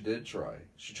 sadly, she did try.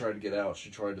 She tried to get out.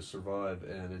 She tried to survive,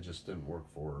 and it just didn't work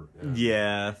for her. And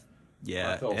yeah.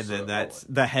 Yeah, felt and so- then that's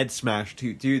the head smash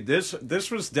too, dude. This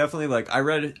was definitely like I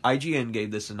read IGN gave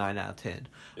this a 9 out of 10.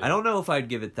 Yeah. I don't know if I'd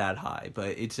give it that high, but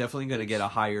it's definitely going to get a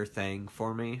higher thing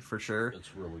for me for sure.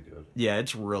 It's really good. Yeah,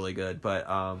 it's really good, but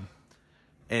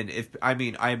and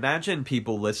I imagine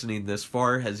people listening this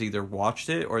far has either watched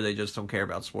it or they just don't care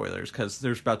about spoilers because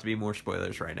there's about to be more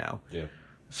spoilers right now. Yeah.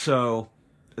 So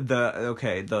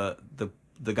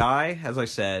the guy, as I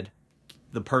said,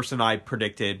 the person I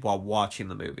predicted while watching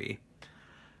the movie.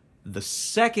 The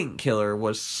second killer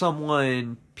was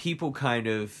someone people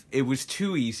it was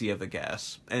too easy of a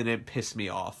guess, and it pissed me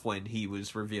off when he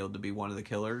was revealed to be one of the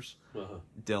killers,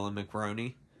 Dylan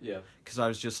McRoney. Yeah. Because I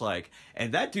was just like,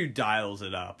 and that dude dials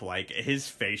it up. Like, his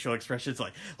facial expression's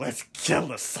like, let's kill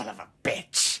the son of a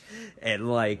bitch.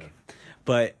 And like,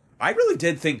 but I really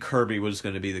did think Kirby was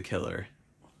going to be the killer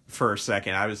for a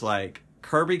second. I was like,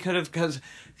 Kirby could have, because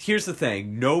here's the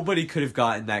thing, nobody could have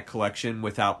gotten that collection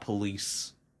without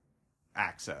police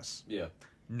access. Yeah.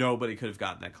 Nobody could have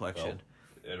gotten that collection.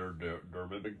 Enter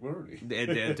Dermot McMurray.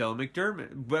 And Dylan McDermott,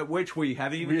 but which we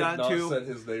haven't even We have gotten not to. said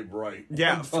his name right.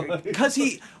 Yeah, because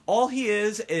all he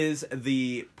is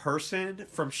the person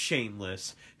from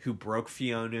Shameless who broke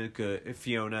Fiona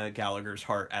Gallagher's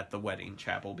heart at the wedding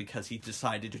chapel because he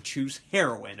decided to choose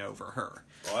heroin over her.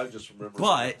 Well, I just remember.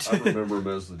 But- I remember him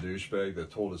as the douchebag that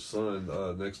told his son,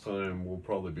 "Next time we'll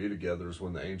probably be together is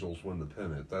when the Angels win the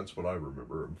pennant." That's what I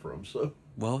remember him from. So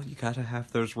Well, you gotta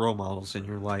have those role models in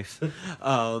your life.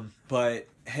 But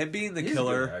him being the he's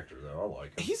killer, a good actor, though. I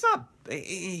like him. he's not.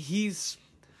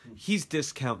 He's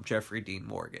discount Jeffrey Dean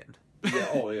Morgan. Yeah.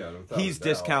 Oh yeah. Without He's a doubt.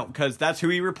 discount because that's who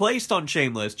he replaced on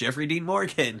Shameless, Jeffrey Dean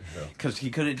Morgan, because he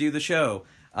couldn't do the show.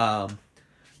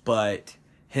 But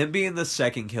him being the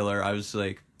second killer, I was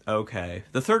like, okay.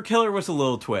 The third killer was a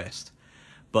little twist,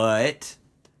 but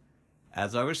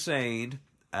as I was saying,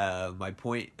 my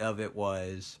point of it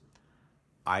was,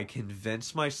 I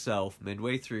convinced myself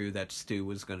midway through that Stu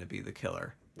was going to be the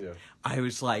killer. Yeah. I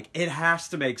was like, it has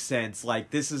to make sense.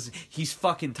 Like, he's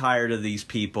fucking tired of these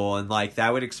people. And, like,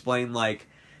 that would explain, like,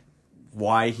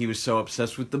 why he was so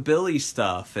obsessed with the Billy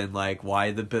stuff. And, like,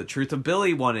 why the truth of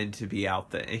Billy wanted to be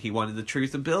out there. He wanted the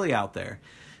truth of Billy out there.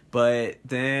 But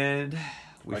then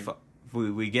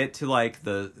we get to, like,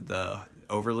 the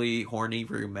overly horny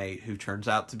roommate who turns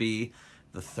out to be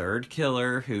the third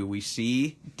killer, who we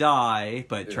see die,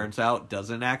 but turns out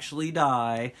doesn't actually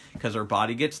die because her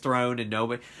body gets thrown and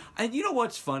nobody. And you know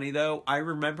what's funny though? I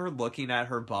remember looking at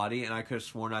her body and I could have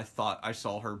sworn I thought I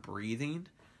saw her breathing,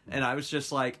 and I was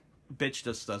just like, "Bitch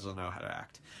just doesn't know how to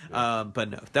act." But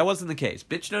no, that wasn't the case.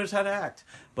 Bitch knows how to act,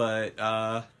 but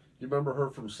You remember her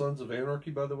from Sons of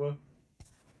Anarchy, by the way?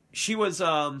 she was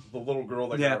The little girl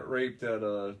that Yeah. got raped at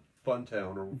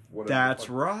Funtown or whatever. That's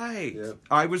right. Yeah.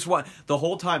 I was the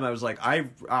whole time I was like,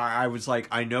 I was like,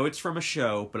 I know it's from a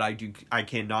show, but I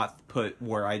cannot put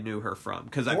where I knew her from,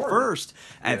 because at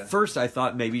first I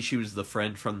thought maybe she was the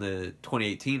friend from the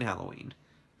 2018 Halloween.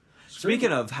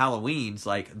 Speaking of Halloweens,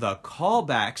 like the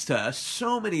callbacks to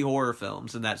so many horror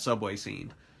films in that subway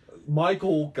scene.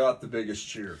 Michael got the biggest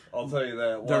cheer. I'll tell you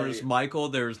that. There was Michael.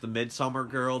 There was the Midsummer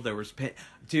Girl. There was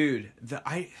dude.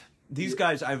 These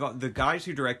guys, the guys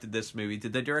who directed this movie,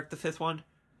 did they direct the fifth one?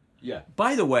 Yeah.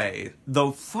 By the way,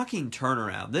 the fucking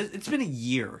turnaround. It's been a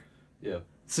year Yeah.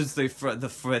 since the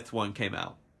fifth one came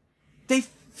out. They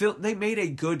made a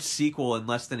good sequel in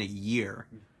less than a year.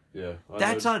 Yeah.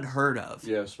 That's unheard of.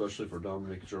 Yeah, especially for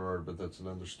Dominic Gerard, but that's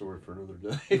another story for another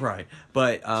day. Right.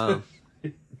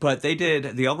 But they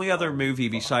did, the only other movie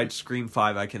besides Scream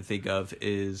 5 I can think of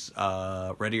is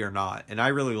Ready or Not, and I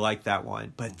really liked that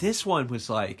one. But this one was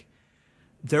like,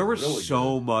 there was Really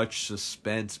so good. much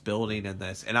suspense building in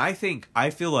this, and I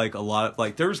feel like a lot of,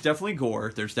 like, there's definitely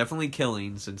gore, there's definitely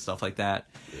killings and stuff like that,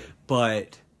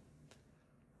 but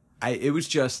it was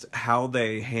just how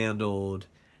they handled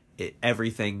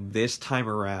everything this time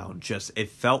around. Just, it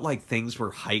felt like things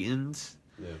were heightened.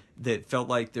 Yeah. That felt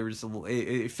like there was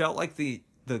it felt like the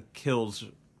kills,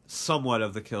 somewhat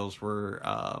of the kills were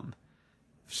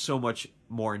so much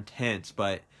more intense.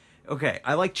 But okay,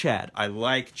 I like Chad.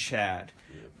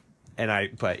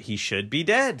 But he should be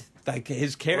dead. Like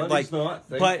his character, But he's not,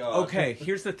 thank but God. okay,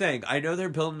 here's the thing. I know they're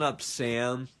building up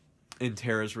Sam and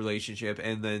Tara's relationship,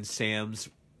 and then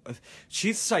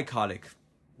she's psychotic.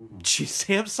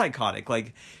 Sam's psychotic.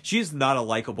 Like, she's not a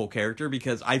likable character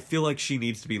because I feel like she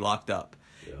needs to be locked up.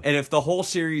 Yeah. And if the whole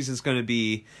series is going to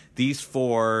be these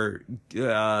four,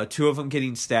 two of them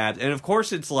getting stabbed, and of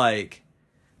course it's like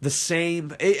the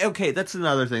same. Okay, that's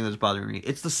another thing that's bothering me.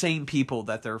 It's the same people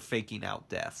that they're faking out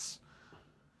deaths.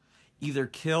 Either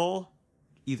kill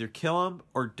them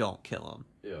or don't kill them.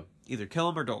 Yeah. Either kill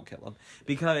him or don't kill him.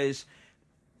 Because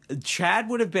Chad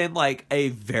would have been like a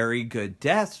very good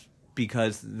death,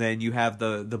 because then you have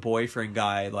the boyfriend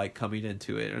guy like coming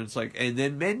into it, and it's like, and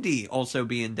then Mindy also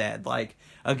being dead. Like,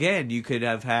 again, you could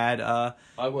have had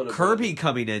Kirby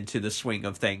coming into the swing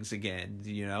of things again,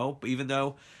 you know, even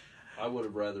though I would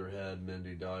have rather had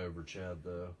Mindy die over Chad,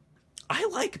 though. I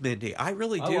like Mindy. I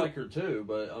really do. I like her too,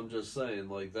 but I'm just saying,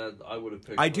 like, that I would have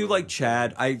picked I her do over like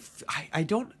Chad. I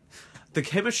don't. The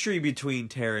chemistry between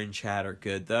Tara and Chad are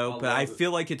good, though, but I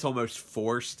feel like it's almost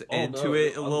forced into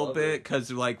it a little bit, because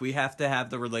like we have to have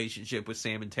the relationship with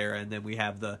Sam and Tara, and then we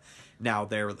have the now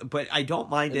there. But I don't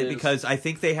mind it because I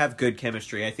think they have good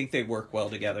chemistry. I think they work well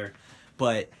together.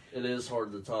 But it is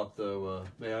hard to top, though.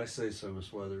 May I say so,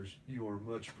 Miss Weathers? You are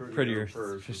much prettier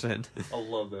person. I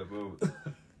love that moment.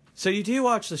 So you do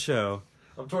watch the show?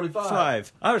 I'm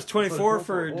 25. I was 24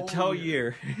 for a whole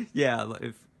year. Yeah.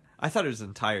 I thought it was an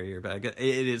entire year, but I guess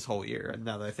it is whole year.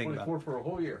 Now that I think about it. 24 for a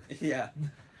whole year. Yeah.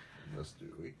 That's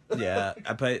Dewey. Yeah,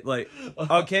 but like,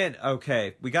 again,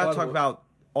 okay, we got to talk about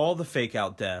all the fake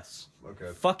out deaths.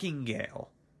 Okay. Fucking Gale.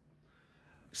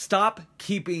 Stop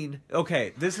keeping.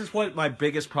 Okay, this is what my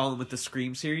biggest problem with the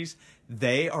Scream series.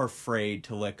 They are afraid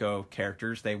to let go of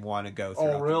characters they want to go through.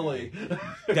 Oh, really?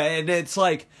 And it's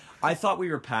like, I thought we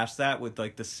were past that with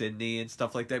like the Sydney and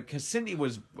stuff like that, because Sydney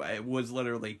was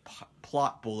literally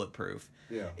plot bulletproof.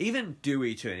 Yeah. Even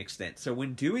Dewey to an extent. So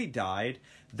when Dewey died,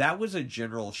 that was a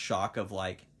general shock of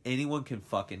like, anyone can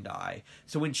fucking die.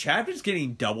 So when Chad was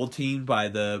getting double teamed by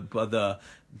the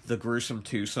gruesome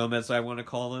twosome, as I want to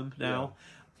call him now,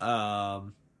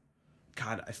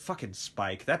 God, I fucking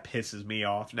Spike. That pisses me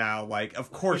off now. Like,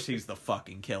 of course he's the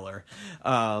fucking killer.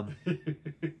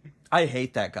 I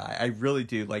hate that guy. I really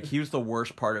do. Like, he was the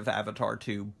worst part of Avatar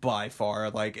 2 by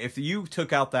far. Like, if you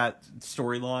took out that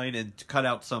storyline and cut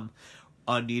out some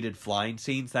unneeded flying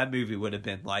scenes, that movie would have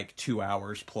been like 2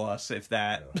 hours plus, if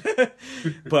that. Yeah.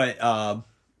 But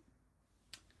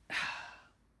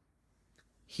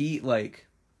he like,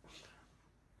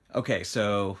 okay,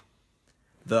 so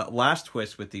the last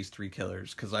twist with these three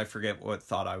killers, because I forget what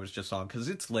thought I was just on, because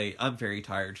it's late, I'm very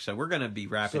tired, so we're gonna be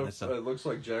wrapping this up. It looks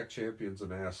like Jack Champion's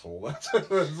an asshole. That's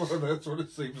what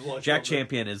it seems like. Jack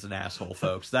Champion is an asshole,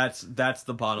 folks. That's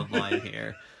the bottom line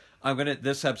here.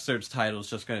 This episode's title is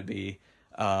just gonna be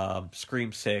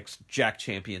Scream 6, Jack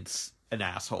Champion's an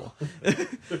asshole.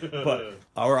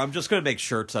 Or I'm just gonna make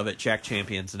shirts of it, Jack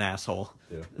Champion's an asshole.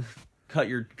 Yeah. Cut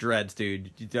your dreads,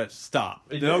 dude. You just stop.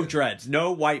 No dreads.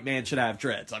 No white man should have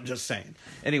dreads. I'm just saying.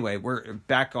 Anyway, we're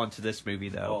back onto this movie,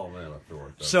 though. Oh, man, I feel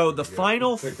like that. So, the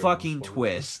final fucking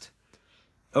twist.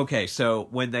 Okay, so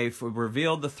when they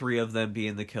revealed the three of them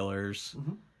being the killers,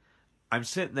 I'm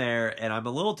sitting there, and I'm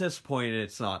a little disappointed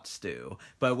it's not Stu.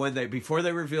 But before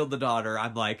they revealed the daughter,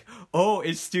 I'm like, oh,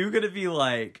 is Stu gonna be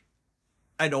like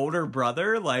an older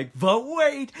brother? Like, but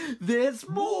wait, there's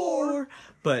more.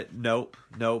 But nope.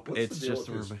 What's it's the deal just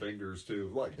with his fingers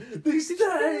too. Like, these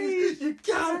days you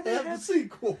gotta have a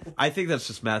sequel. I think that's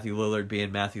just Matthew Lillard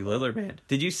being Matthew Lillard, man.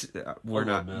 Did you? We're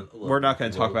not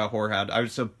going to talk about Whorehound.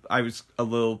 I was a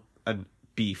little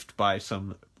beefed by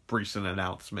some recent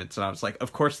announcements, and I was like,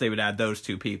 of course they would add those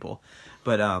two people,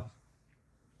 but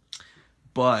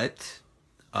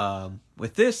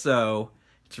with this though,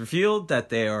 it's revealed that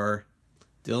they are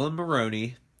Dylan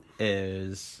Mulroney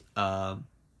is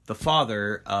the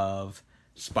father of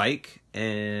Spike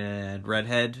and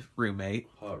redhead roommate.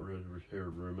 Hot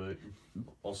red-haired roommate.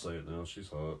 I'll say it now. She's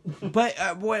hot. But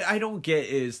what I don't get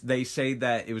is they say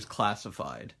that it was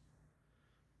classified.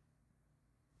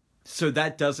 So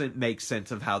that doesn't make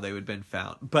sense of how they would have been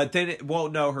found. But then,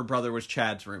 her brother was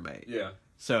Chad's roommate. Yeah.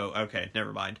 So, okay,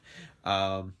 never mind.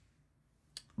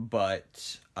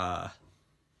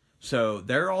 So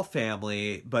they're all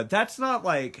family, but that's not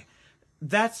what's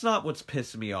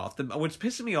pissing me off. What's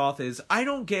pissing me off is I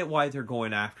don't get why they're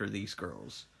going after these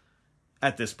girls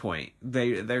at this point.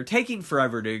 They're taking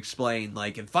forever to explain,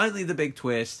 like, and finally the big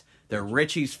twist, they're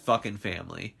Richie's fucking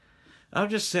family. I'm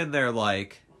just sitting there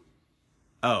like,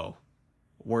 oh,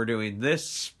 we're doing this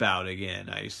spout again,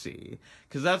 I see.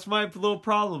 Because that's my little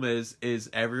problem is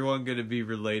everyone going to be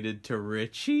related to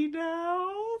Richie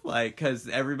now? Like, because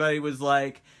everybody was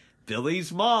like,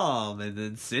 Billy's mom, and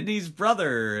then Sydney's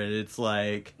brother, and it's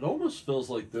like... It almost feels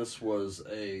like this was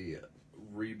a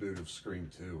reboot of Scream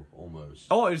 2, almost.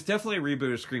 Oh, it was definitely a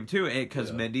reboot of Scream 2,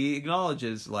 because Mindy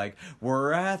acknowledges, like,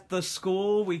 we're at the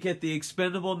school, we get the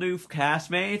expendable new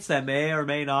castmates that may or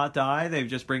may not die, they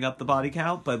just bring up the body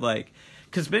count, but, like,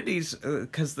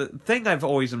 because the thing I've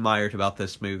always admired about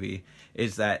this movie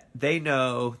is that they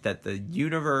know that the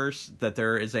universe, that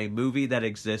there is a movie that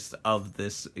exists of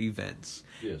this events.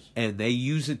 Yes. And they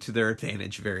use it to their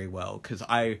advantage very well, because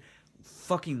I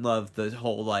fucking love the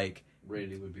whole, like...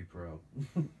 Randy would be proud.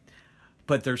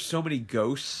 But there's so many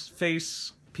ghost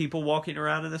face people walking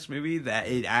around in this movie that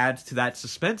it adds to that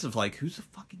suspense of, like, who's the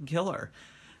fucking killer?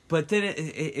 But then,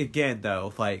 again,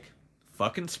 though, like,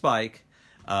 fucking Spike,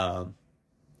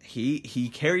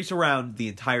 he carries around the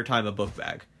entire time a book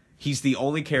bag. He's the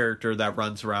only character that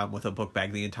runs around with a book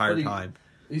bag the entire time.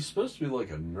 He's supposed to be like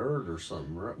a nerd or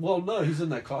something, right? Well, no, he's in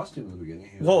that costume in the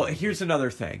beginning. Well, here's another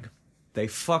thing. They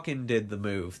fucking did the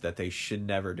move that they should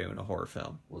never do in a horror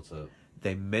film. What's that?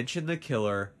 They mention the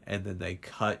killer, and then they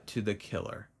cut to the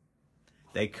killer.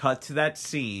 They cut to that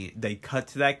scene. They cut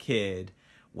to that kid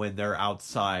when they're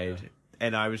outside.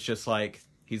 And I was just like,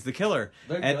 he's the killer.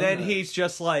 And then he's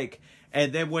just like...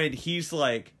 And then when he's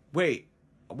like, wait...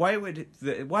 Why would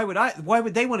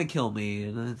they want to kill me?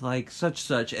 And like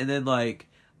such, and then like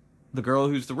the girl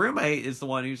who's the roommate is the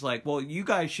one who's like, well, you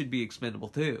guys should be expendable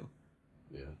too.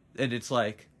 Yeah. And it's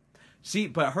like, see,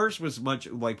 but hers was much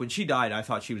like when she died, I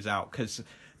thought she was out because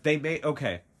they made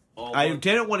I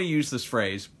didn't want to use this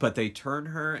phrase, but they turn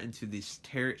her into the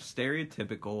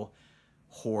stereotypical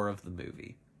whore of the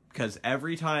movie. Because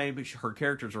every time her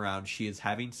character's around, she is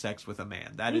having sex with a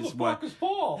man. That is what. Who the fuck is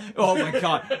Paul? Oh my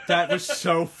god, that was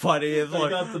so funny. It's I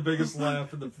got the biggest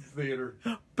laugh in the theater.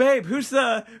 Babe, who's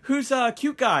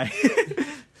cute guy?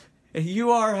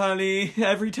 You are, honey,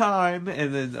 every time.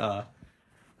 And then,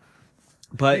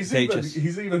 but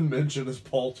he's even mentioned as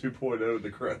Paul 2.0 in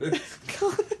the credits.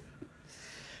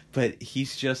 But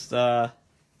he's just, yeah,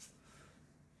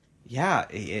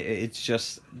 it's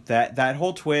just that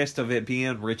whole twist of it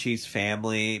being Richie's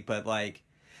family, but like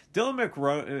Dylan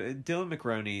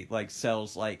McRoney like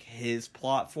sells like his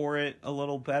plot for it a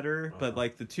little better, but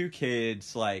like the two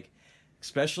kids, like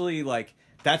especially like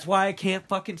that's why I can't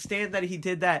fucking stand that he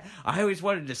did that. I always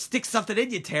wanted to stick something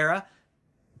in you, Tara.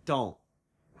 Don't.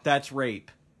 That's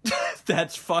rape.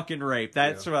 That's fucking rape.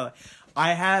 That's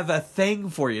I have a thing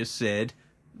for you, Sid.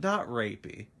 Not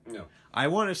rapey. No. I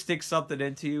want to stick something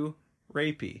into you,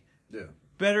 rapey. Yeah.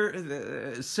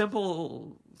 Better,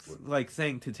 simple, like,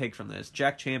 thing to take from this.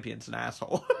 Jack Champion's an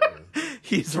asshole.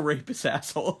 He's a rapist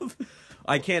asshole.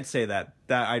 I can't say that.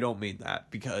 I don't mean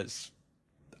that, because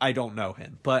I don't know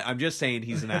him. But I'm just saying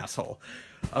he's an asshole.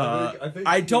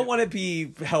 I don't want to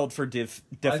be held for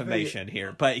defamation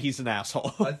here, but he's an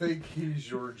asshole. I think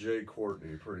he's your Jay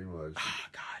Courtney, pretty much. Oh,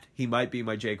 God. He might be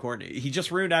my Jay Courtney. He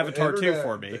just ruined Avatar 2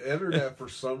 for me. The internet, for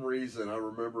some reason, I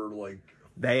remember, like...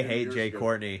 They hate Jay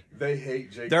Courtney. They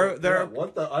hate Jay Courtney.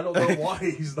 What the... I don't know why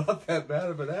he's not that bad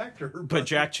of an actor. But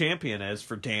Jack Champion is,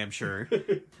 for damn sure.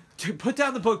 To put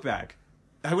down the book bag.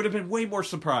 I would have been way more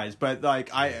surprised, but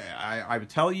like I would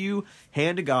tell you,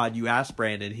 hand to God, you asked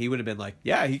Brandon, he would have been like,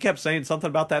 yeah, he kept saying something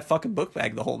about that fucking book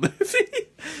bag the whole movie.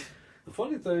 The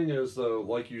funny thing is, though,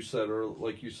 like you said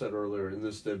earlier, and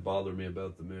this did bother me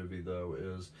about the movie, though,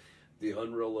 is the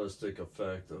unrealistic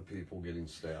effect of people getting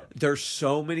stabbed. There's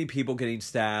so many people getting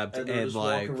stabbed, and they're just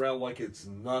like walking around like it's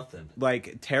nothing.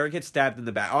 Like Tara gets stabbed in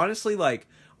the back. Honestly, like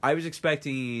I was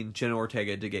expecting Jenna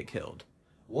Ortega to get killed.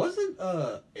 Wasn't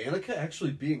Annika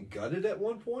actually being gutted at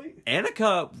one point?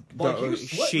 Annika,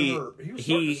 like,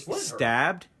 he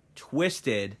stabbed,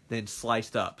 twisted, then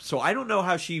sliced up. So I don't know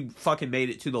how she fucking made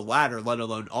it to the ladder, let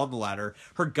alone on the ladder.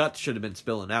 Her guts should have been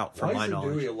spilling out, from my knowledge.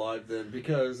 Why is Dewey alive then?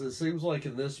 Because it seems like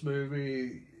in this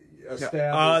movie, a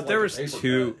stab. There was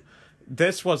two.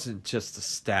 This wasn't just a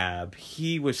stab.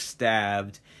 He was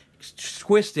stabbed,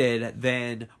 twisted,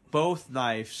 then both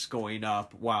knives going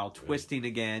up while twisting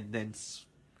again, then.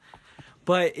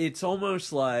 But it's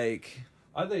almost like...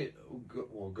 I think...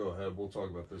 Well, go ahead. We'll talk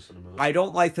about this in a minute. I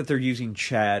don't like that they're using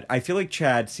Chad. I feel like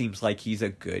Chad seems like he's a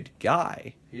good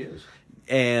guy. He is.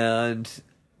 And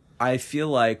I feel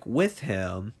like with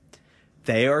him,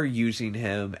 they are using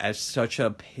him as such a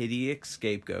piteous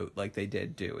scapegoat like they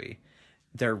did Dewey.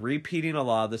 They're repeating a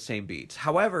lot of the same beats.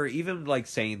 However, even like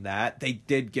saying that, they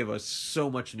did give us so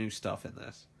much new stuff in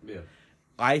this. Yeah.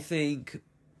 I think...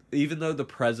 Even though the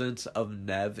presence of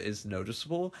Nev is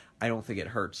noticeable, I don't think it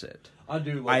hurts it. I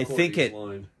do like Courtney's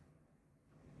line,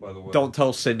 by the way. Don't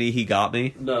tell Sydney he got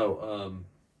me. No,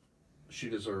 she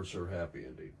deserves her happy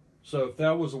ending. So if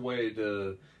that was a way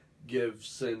to give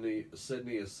Sydney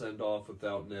a send-off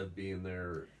without Nev being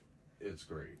there, It's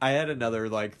great. I had another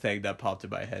like thing that popped in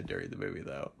my head during the movie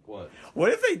though.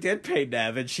 What if they did pay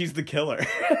Nev and she's the killer?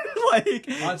 Like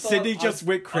Sydney just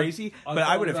went crazy, but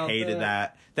I would have hated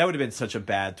that. That would have been such a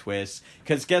bad twist.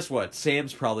 Because guess what?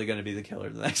 Sam's probably going to be the killer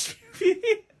in the next movie.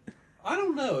 I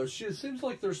don't know. It seems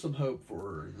like there's some hope for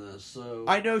her in this. So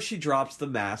I know she drops the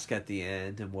mask at the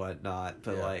end and whatnot,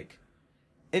 but like,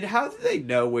 and how do they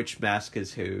know which mask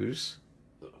is whose?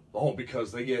 Oh,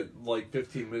 because they get like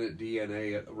 15-minute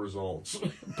DNA results.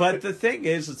 But the thing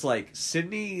is, it's like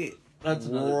Sydney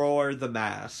wore the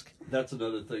mask. That's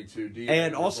another thing too. DNA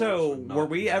And also, results were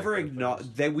we ever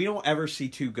acknowledged? that we don't ever see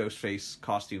two Ghostface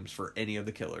costumes for any of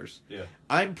the killers. Yeah.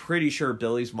 I'm pretty sure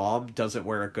Billy's mom doesn't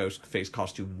wear a Ghostface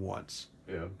costume once.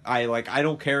 Yeah. I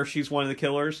don't care if she's one of the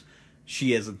killers.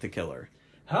 She isn't the killer.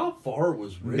 How far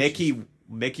was Richie?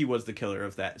 Mickey was the killer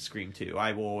of that Scream 2.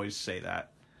 I will always say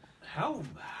that. How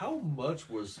much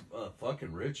was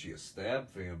fucking Richie a Stab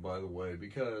fan, by the way?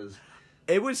 Because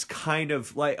it was kind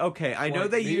of like, okay, I know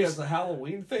they me used as a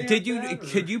Halloween fan.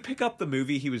 Could you pick up the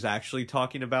movie he was actually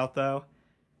talking about though?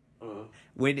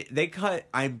 When they cut,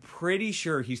 I'm pretty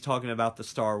sure he's talking about the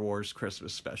Star Wars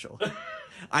Christmas special.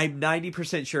 I'm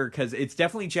 90% sure because it's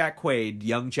definitely Jack Quaid,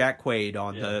 young Jack Quaid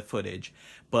on the footage,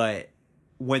 but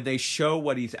when they show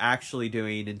what he's actually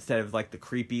doing instead of like the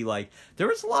creepy, like there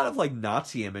was a lot of like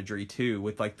Nazi imagery too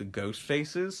with like the ghost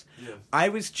faces. Yeah. I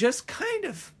was just kind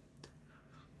of,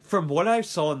 from what I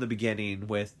saw in the beginning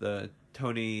with the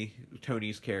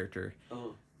Tony's character,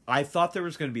 I thought there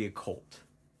was going to be a cult.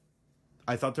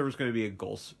 I thought there was going to be a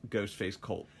ghost face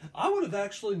cult. I would have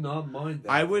actually not minded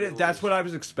that. I would. That's what I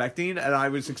was expecting, and I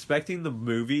was expecting the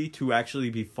movie to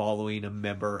actually be following a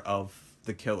member of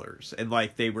the killers, and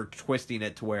like they were twisting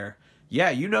it to where,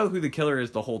 yeah, you know who the killer is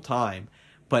the whole time,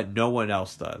 but no one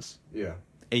else does. Yeah.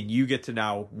 And you get to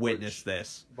now witness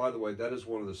this. By the way, that is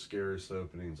one of the scariest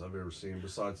openings I've ever seen,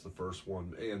 besides the first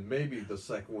one, and maybe the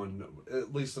second one.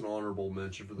 At least an honorable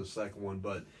mention for the second one,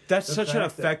 but that's such an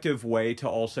effective way to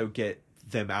also get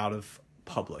them out of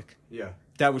public. Yeah.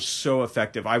 That was so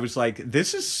effective. I was like,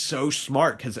 this is so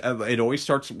smart because it always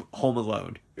starts Home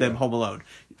Alone. Home Alone.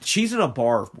 She's in a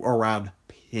bar around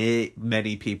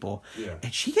many people,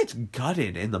 and she gets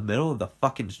gutted in the middle of the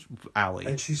fucking alley.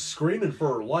 And she's screaming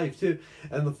for her life, too.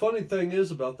 And the funny thing is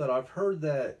about that, I've heard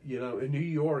that, in New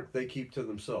York, they keep to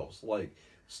themselves. Like,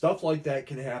 stuff like that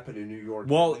can happen in New York.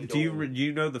 Well, do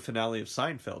you know the finale of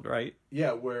Seinfeld, right?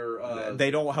 Yeah, where they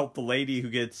don't help the lady who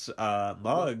gets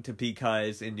mugged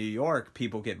because in New York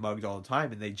people get mugged all the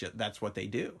time, and that's what they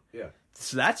do. Yeah.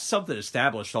 So that's something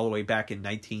established all the way back in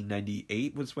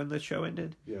 1998 was when the show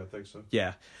ended. Yeah, I think so.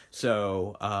 Yeah.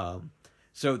 So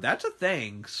so that's a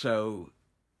thing. So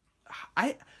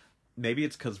maybe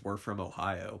it's because we're from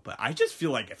Ohio, but I just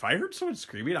feel like if I heard someone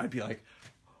screaming, I'd be like,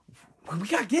 we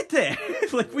gotta get there.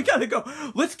 Like, we gotta go.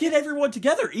 Let's get everyone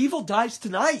together. Evil dies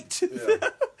tonight. Yeah.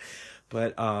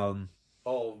 But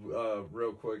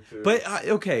real quick too. But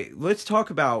okay, let's talk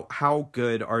about how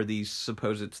good are these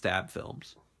supposed stab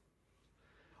films.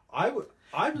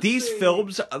 These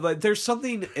films, there's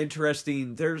something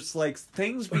interesting. There's like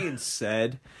things being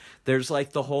said. There's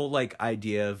like the whole like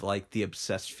idea of like the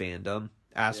obsessed fandom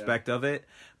aspect of it.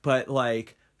 But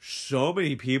like so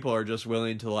many people are just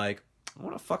willing to like, I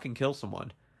want to fucking kill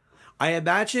someone. I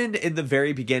imagine in the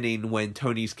very beginning when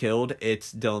Tony's killed,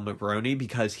 it's Dylan Mulroney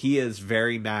because he is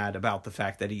very mad about the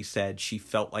fact that he said she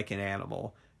felt like an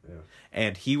animal. Yeah.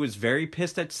 And he was very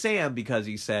pissed at Sam because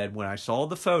he said, when I saw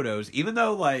the photos, even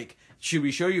though, like, should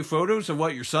we show you photos of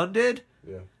what your son did?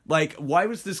 Yeah. Like, why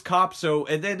was this cop so...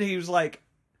 And then he was like,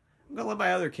 I'm going to let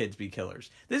my other kids be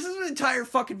killers. This is an entire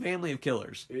fucking family of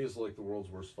killers. He is like the world's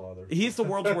worst father. He's the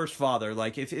world's worst father.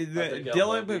 Like, if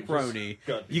Dylan Mulroney...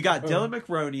 You got Dylan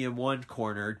Mulroney in one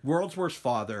corner, world's worst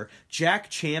father, Jack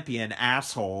Champion,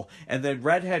 asshole, and then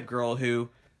redhead girl who...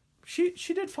 She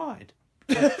did fine.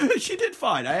 She did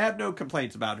fine. I have no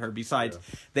complaints about her. Besides,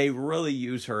 they really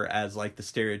use her as like the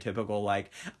stereotypical like,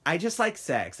 I just like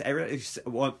sex.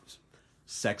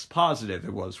 Sex positive.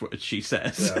 It was what she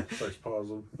says. Yeah, sex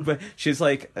positive. But she's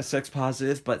like a sex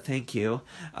positive. But thank you.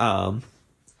 From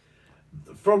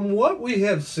what we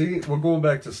have seen, we're going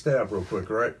back to Stab real quick,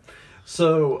 right?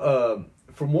 So,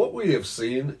 from what we have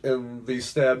seen in these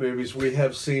Stab movies, we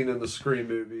have seen in the Scream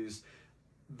movies,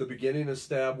 the beginning of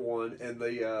Stab 1 and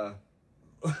the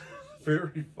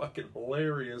very fucking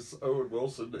hilarious Owen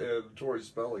Wilson and Tori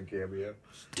Spelling cameo.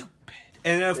 Stupid.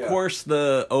 And of course,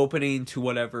 the opening to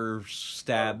whatever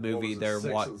Stab movie they're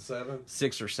watching. 6 and 7?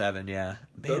 6 or 7, yeah.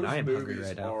 Man, Those I am hungry movies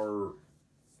right now. Are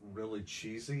really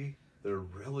cheesy. they're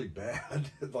really bad.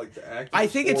 Like the acting. I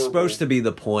think it's supposed to be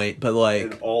the point, but like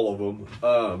in all of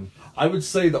them. I would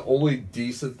say the only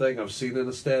decent thing I've seen in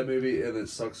a stab movie, and it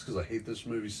sucks because I hate this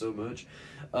movie so much,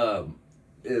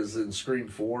 is in Scream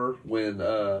 4 when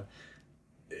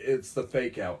it's the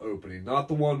fake out opening, not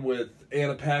the one with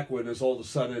Anna Paquin is all of a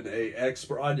sudden a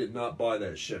expert. I did not buy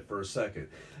that shit for a second.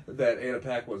 That Anna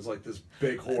Paquin's like this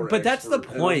big horror. But that's the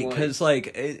expert. point, because like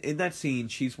in that scene,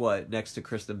 she's what, next to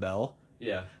Kristen Bell.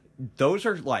 Yeah. Those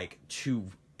are like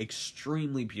two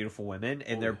extremely beautiful women,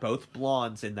 and they're both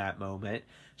blondes in that moment.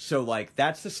 So like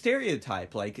that's the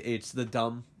stereotype. Like it's the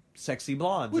dumb, sexy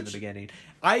blondes in the beginning.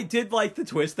 I did like the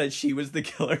twist that she was the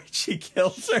killer. She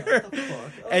kills her,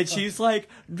 and she's like,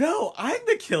 "No, I'm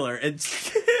the killer." And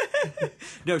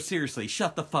no, seriously,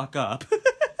 shut the fuck up.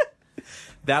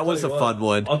 That was a fun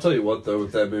one. I'll tell you what, though,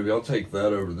 with that movie, I'll take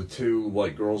that over the two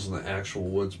like girls in the actual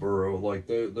Woodsboro. Like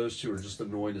those two are just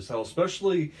annoying as hell.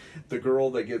 Especially the girl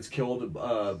that gets killed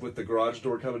with the garage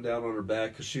door coming down on her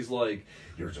back, because she's like,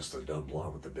 "You're just a dumb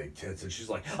blonde with the big tits," and she's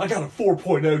like, "I got a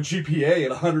 4.0 GPA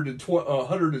and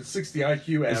 160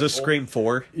 IQ." Is this Scream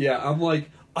 4? Yeah, I'm like,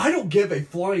 I don't give a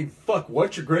flying fuck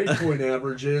what your grade point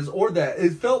average is, or that.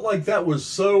 It felt like that was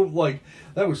so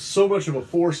much of a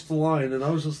forced line, and I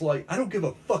was just like, I don't give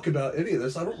a fuck about any of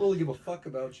this. I don't really give a fuck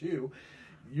about you.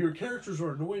 Your characters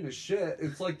are annoying as shit.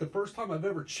 It's like the first time I've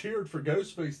ever cheered for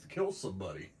Ghostface to kill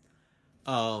somebody.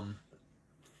 I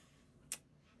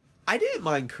didn't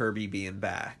mind Kirby being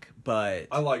back, but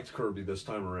I liked Kirby this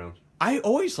time around. I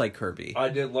always like Kirby. I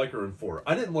didn't like her in 4.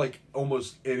 I didn't like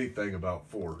almost anything about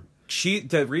 4.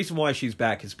 The reason why she's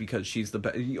back is because she's the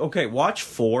best. Okay, watch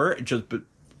 4.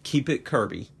 Keep it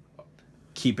Kirby.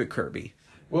 Keep it Kirby.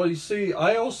 Well, you see,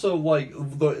 I also like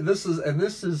this is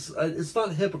it's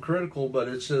not hypocritical, but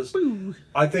it's just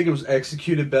I think it was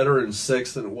executed better in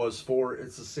 6 than it was 4.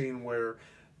 It's a scene where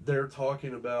they're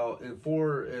talking about in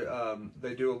 4.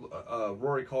 They do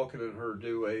Rory Culkin and her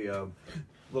do a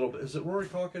little. Is it Rory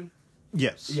Culkin?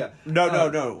 Yes. Yeah.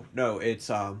 No. It's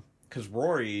because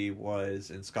Rory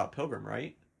was in Scott Pilgrim,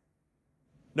 right?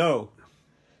 No,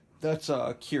 that's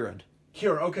Kieran.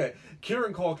 Okay.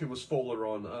 Kieran Culkin was Fuller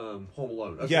on Home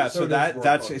Alone. Okay, yeah, so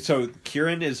that's so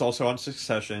Kieran is also on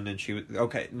Succession, and she was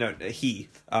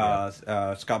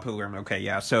Scott Pilgrim. Okay,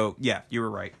 yeah. So yeah, you were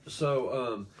right.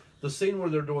 So the scene where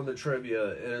they're doing the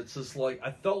trivia, and it's just like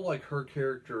I felt like her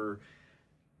character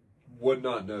would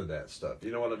not know that stuff.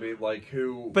 You know what I mean? Like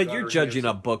who? But you're judging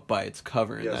a book by its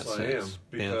cover. In yes, that I sense. am,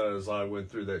 because I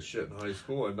went through that shit in high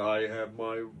school, and I have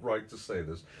my right to say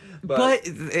this. But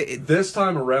this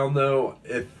time around, though,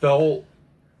 it felt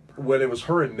when it was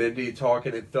her and Mindy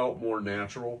talking, it felt more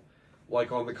natural.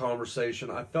 Like on the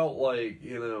conversation, I felt like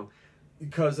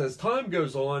because as time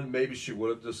goes on, maybe she would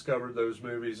have discovered those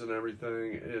movies and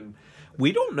everything, and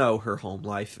we don't know her home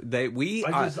life. We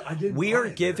are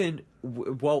given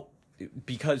well.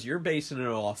 Because you're basing it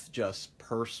off just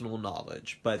personal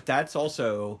knowledge, but that's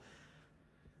also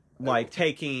like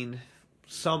taking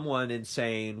someone and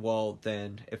saying, well,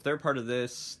 then if they're part of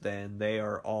this, then they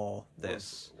are all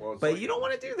this. Well, but like, you don't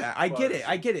want to do that. I get it.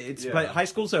 It's but high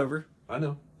school's over. I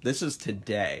know. This is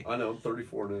today. I know. I'm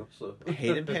 34 now. So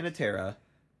Hayden Panettiere,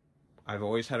 I've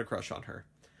always had a crush on her.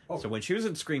 Oh. So when she was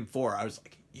in Scream 4, I was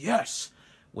like, yes.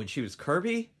 When she was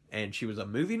Kirby and she was a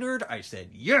movie nerd, I said,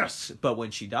 yes. But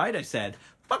when she died, I said,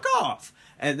 fuck off.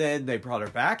 And then they brought her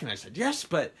back, and I said, yes,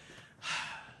 but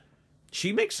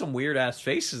she makes some weird-ass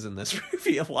faces in this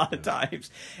movie a lot of times.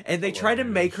 And they try to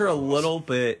make her a little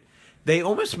bit... They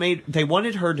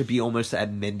wanted her to be almost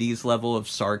at Mindy's level of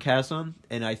sarcasm,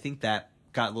 and I think that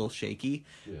got a little shaky.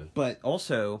 Yeah. But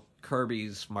also,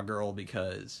 Kirby's my girl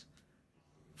because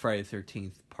Friday the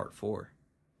 13th, Part 4.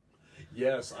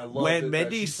 Yes, I love when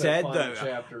Mindy said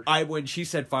when she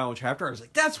said final chapter, I was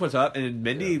like, that's what's up. And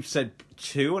Mindy said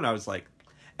 2, and I was like,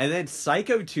 and then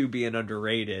Psycho 2 being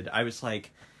underrated, I was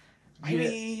like, I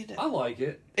mean, I like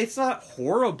it. It's not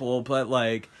horrible, but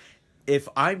like, if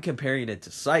I'm comparing it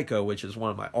to Psycho, which is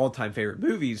one of my all-time favorite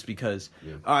movies, because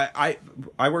I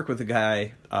work with a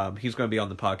guy, he's going to be on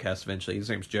the podcast eventually. His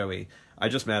name's Joey. I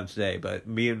just met him today, but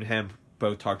me and him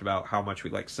both talked about how much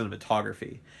we like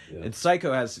cinematography. Yeah. And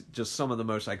Psycho has just some of the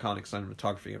most iconic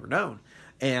cinematography ever known.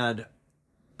 And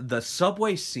the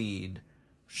subway scene,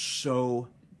 so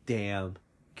damn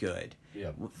good.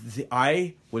 Yeah.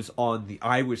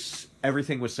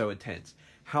 Everything was so intense.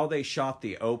 How they shot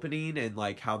the opening and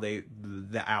like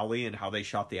the alley and how they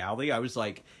shot the alley. I was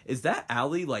like, is that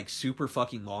alley like super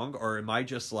fucking long, or am I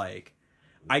just like,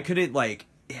 I couldn't like,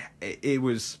 it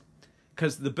was,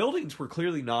 because the buildings were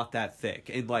clearly not that thick,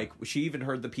 and like she even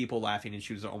heard the people laughing and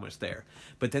she was almost there.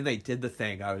 But then they did the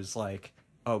thing. I was like,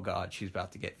 oh god, she's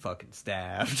about to get fucking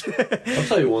stabbed. I'll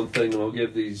tell you one thing, and I'll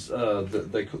give these.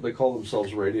 They call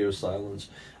themselves radio silence.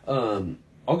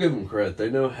 I'll give them credit. They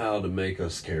know how to make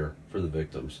us care for the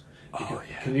victims. Oh,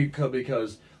 yeah. Can you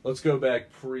because let's go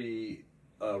back pre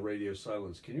radio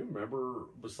silence. Can you remember,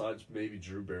 besides maybe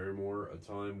Drew Barrymore, a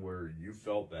time where you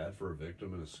felt bad for a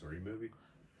victim in a Scream movie?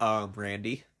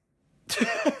 Randy.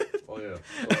 Oh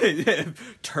yeah.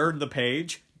 Turn the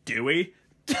page, Dewey.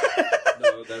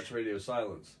 No, that's radio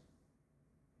silence.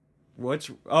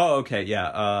 Oh, okay,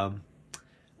 yeah.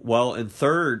 Well, the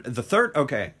third,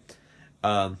 okay.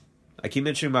 I keep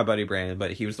mentioning my buddy Brandon,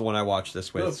 but he was the one I watched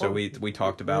this with, so we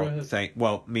talked about,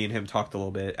 me and him talked a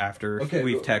little bit after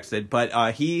we've texted,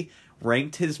 but he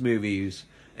ranked his movies,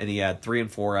 and he had 3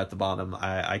 and 4 at the bottom.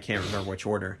 I can't remember which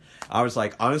order. I was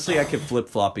like, honestly, I could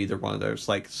flip-flop either one of those.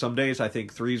 Like, some days I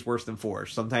think 3 is worse than 4.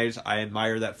 Sometimes I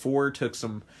admire that 4 took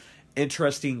some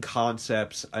interesting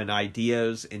concepts and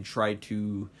ideas and tried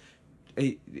to...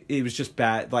 It was just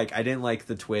bad. Like, I didn't like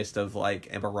the twist of, like,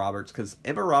 Emma Roberts, because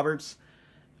Emma Roberts...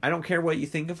 I don't care what you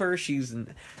think of her.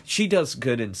 She does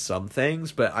good in some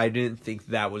things, but I didn't think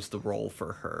that was the role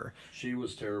for her. She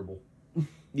was terrible.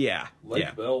 Yeah.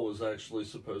 Lake Bell was actually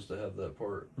supposed to have that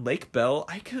part. Lake Bell,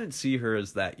 I couldn't see her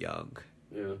as that young.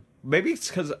 Yeah. Maybe it's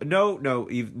because no,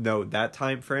 that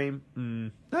time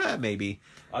frame. Maybe.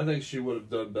 I think she would have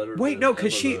done better. Wait, no,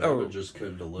 because Emma just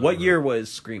couldn't deliver. What year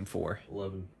was Scream 4?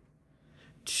 11.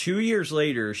 2 years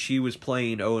later, she was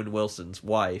playing Owen Wilson's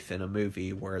wife in a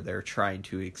movie where they're trying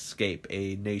to escape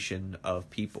a nation of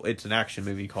people. It's an action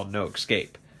movie called No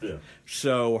Escape. Yeah.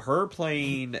 So her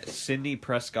playing Sidney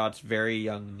Prescott's very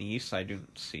young niece, I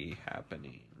don't see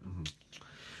happening.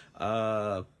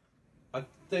 I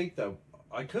think that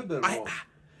I could have been wrong.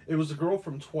 It was a girl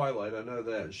from Twilight. I know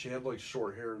that she had like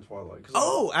short hair in Twilight.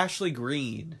 Oh, Ashley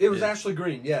Greene. It was Ashley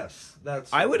Greene. Yes,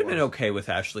 I would have been okay with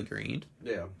Ashley Greene.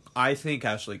 Yeah. I think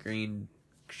Ashley Greene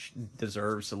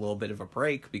deserves a little bit of a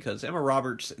break because Emma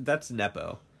Roberts, that's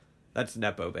Nepo. That's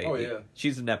Nepo baby. Oh, yeah.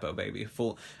 She's a Nepo baby.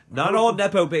 Not all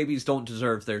Nepo babies don't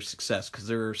deserve their success because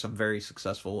there are some very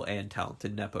successful and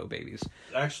talented Nepo babies.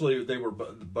 Actually, they were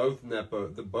both Nepo.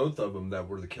 Both of them that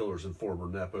were the killers in 4 were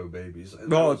Nepo babies. And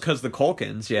well, because the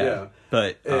Culkins, yeah.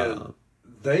 But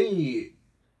they...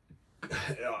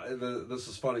 this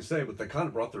is funny to say, but they kind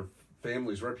of brought their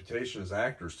family's reputation as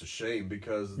actors to shame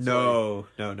because it's no.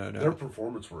 Their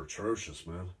performance were atrocious,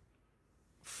 man.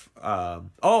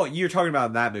 You're talking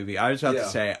about that movie. I was about to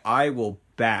say I will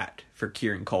bat for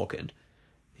Kieran Culkin.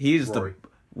 He's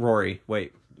Rory.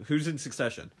 Wait, who's in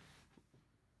Succession?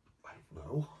 I don't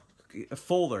know.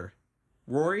 Fuller.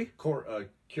 Rory?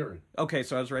 Kieran. Okay,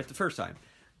 so I was right the first time.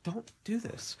 Don't do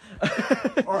this.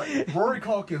 All right, Rory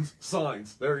Culkin's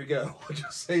Signs. There you go. I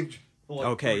just saved you.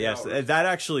 Okay, yes, that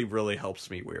actually really helps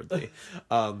me weirdly.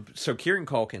 So Kieran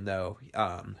Culkin, though,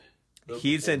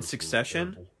 he's in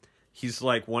Succession. He's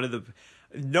like one of the...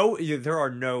 there are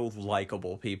no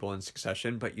likable people in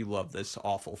Succession, but you love this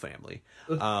awful family.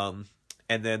 And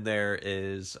then there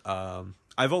is...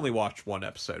 I've only watched one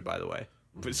episode, by the way.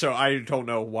 So I don't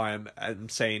know why I'm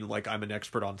saying like I'm an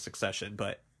expert on Succession,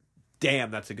 but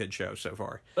damn, that's a good show so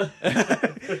far.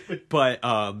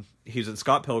 But he's in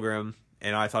Scott Pilgrim,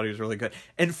 and I thought he was really good.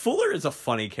 And Fuller is a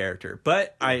funny character,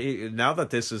 but now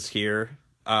that this is here...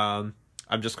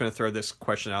 I'm just going to throw this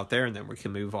question out there and then we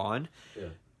can move on.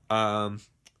 Yeah.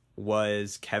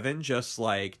 Was Kevin just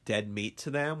like dead meat to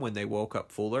them when they woke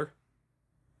up Fuller?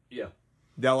 Yeah.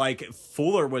 They're like,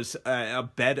 Fuller was a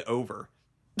bed over.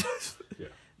 Yeah.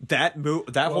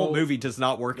 That whole movie does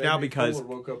not work now because... Fuller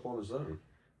woke up on his own.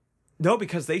 No,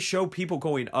 because they show people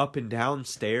going up and down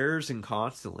stairs and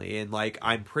constantly. And like,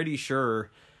 I'm pretty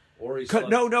sure... Or he's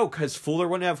No, because Fuller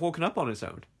wouldn't have woken up on his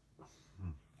own.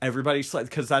 Everybody slept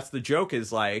because that's the joke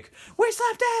is like we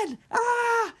slept in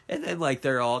and then like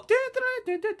they're all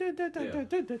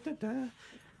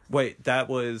wait that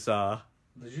was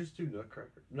did you just do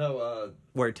Nutcracker? No,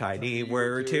 we're tiny,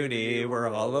 we're toony, we're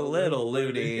all a little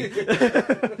loony.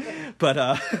 But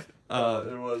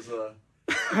there was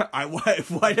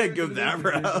why did I go that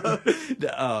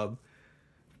route?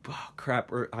 Oh,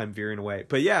 crap, I'm veering away.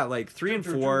 But yeah, like 3 and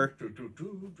 4.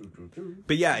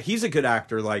 But yeah, he's a good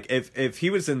actor. Like if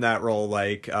he was in that role,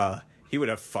 like he would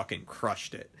have fucking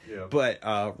crushed it. Yeah. But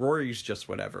Rory's just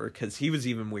whatever because he was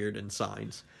even weird in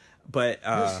Signs. But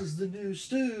this is the new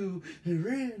Stu and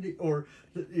Randy, or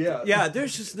yeah,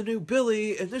 this is the new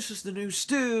Billy and this is the new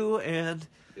Stu and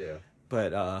yeah.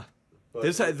 But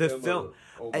the film.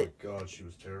 Oh my god, she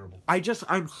was terrible.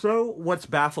 What's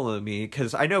baffling me,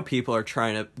 because I know people are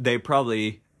they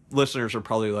probably listeners are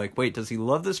probably like, wait, does he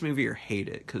love this movie or hate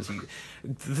it? Because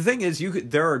the thing is,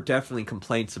 there are definitely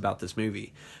complaints about this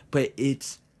movie, but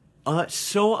it's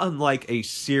so unlike a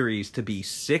series to be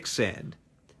 6 in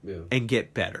and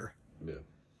get better. Yeah.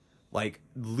 Like,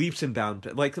 leaps and bounds.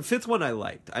 Like, the 5th one I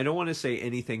liked. I don't want to say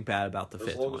anything bad about the 5th one.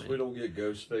 As long as we don't get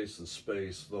Ghostface in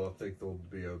space, though, I think they'll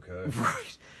be okay.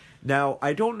 Right. Now,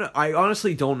 I don't know. I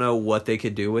honestly don't know what they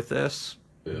could do with this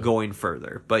going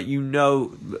further. But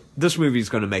this movie's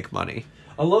going to make money.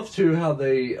 I love, too, how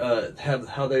they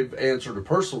how they've answered a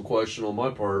personal question on my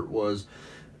part was,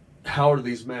 how are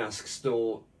these masks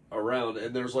still around?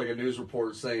 And there's like a news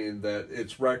report saying that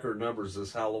it's record numbers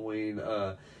this Halloween,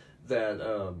 the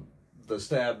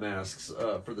stab masks,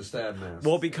 for the stab masks.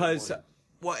 Well, because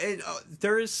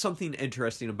there is something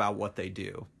interesting about what they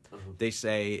do. They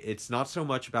say it's not so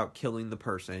much about killing the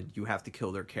person, you have to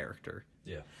kill their character.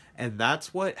 Yeah. And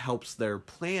that's what helps their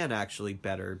plan actually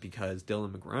better, because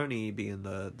Dylan Mulroney being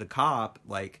the cop,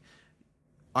 like,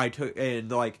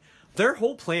 their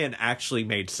whole plan actually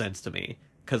made sense to me.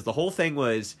 Because the whole thing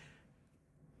was,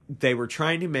 they were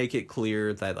trying to make it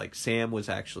clear that, like, Sam was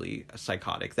actually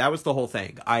psychotic. That was the whole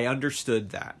thing. I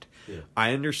understood that. Yeah.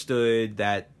 I understood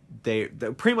that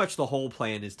pretty much the whole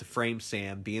plan is to frame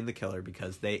Sam being the killer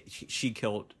because he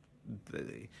killed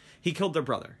their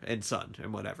brother and son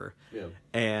and whatever. Yeah.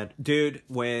 And dude,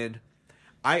 when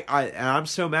I'm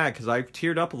so mad because I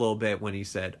teared up a little bit when he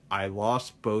said, "I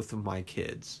lost both of my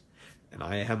kids. And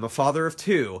I am a father of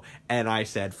 2." And I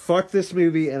said, fuck this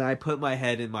movie. And I put my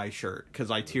head in my shirt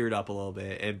because I teared up a little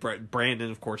bit. And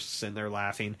Brandon, of course, is sitting there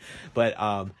laughing. But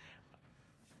I'm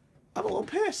a little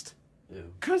pissed. Yeah.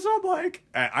 Because I'm like,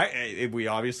 we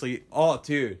obviously... Oh,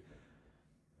 dude.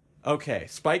 Okay,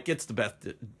 Spike gets the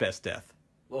best death.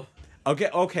 Well,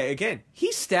 Okay, again.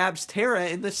 He stabs Tara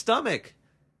in the stomach.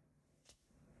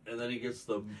 and then he gets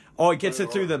the... Oh, he gets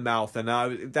it through the mouth. And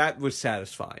that was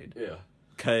satisfying. Yeah.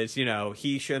 Because,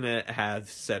 he shouldn't have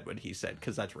said what he said,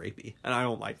 because that's rapey. And I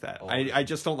don't like that. I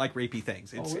just don't like rapey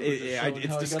things.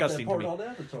 It's disgusting to me. On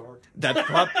Avatar. That's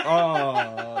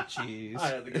oh, jeez. I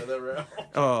had to go that route.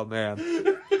 Oh,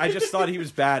 man. I just thought he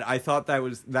was bad. I thought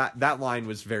that line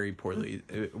was very poorly.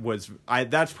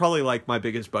 That's probably, like, my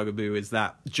biggest bugaboo is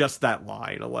just that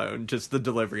line alone. Just the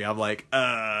delivery. I'm like,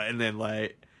 and then,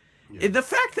 like... Yeah. The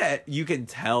fact that you can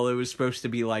tell it was supposed to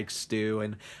be like Stu,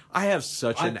 and I have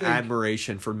such an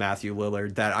admiration for Matthew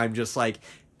Lillard that I'm just like,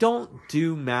 don't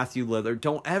do Matthew Lillard.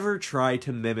 Don't ever try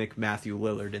to mimic Matthew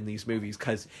Lillard in these movies,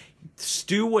 because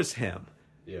Stu was him.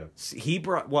 Yeah. He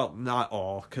brought, well, not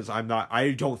all, because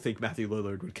I don't think Matthew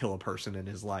Lillard would kill a person in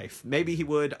his life. Maybe he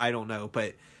would, I don't know,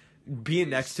 but being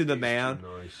next to the man,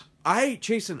 nice.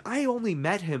 I only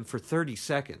met him for 30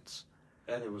 seconds.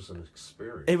 And it was an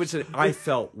experience. I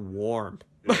felt warm.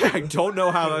 I don't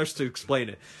know how else to explain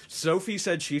it. Sophie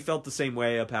said she felt the same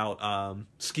way about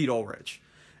Skeet Ulrich.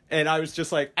 And I was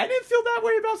just like, I didn't feel that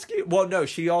way about Skeet. Well, no,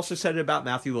 she also said it about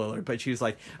Matthew Lillard, but she was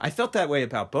like, I felt that way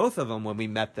about both of them when we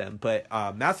met them. But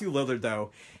Matthew Lillard,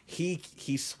 though, he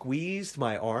squeezed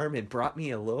my arm and brought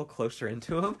me a little closer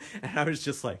into him, and I was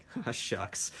just like, oh,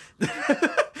 shucks.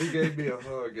 He gave me a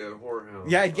hug at Whorehound.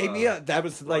 Yeah, he gave me that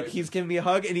was like, he's giving me a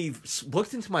hug, and he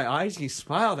looked into my eyes, and he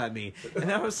smiled at me,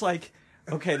 and I was like,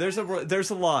 okay, there's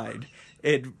a line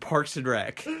in Parks and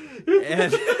Rec,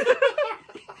 and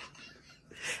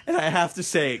and I have to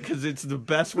say it because it's the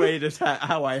best way to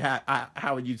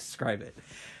how you describe it.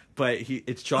 But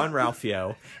it's John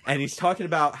Ralphio, and he's talking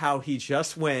about how he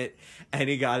just went and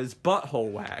he got his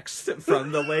butthole waxed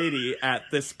from the lady at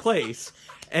this place,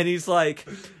 and he's like,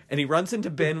 and he runs into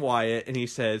Ben Wyatt, and he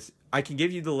says, I can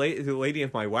give you the lady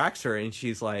of my waxer, and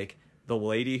she's like, the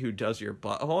lady who does your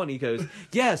butthole, and he goes,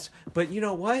 yes, but you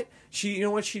know what? You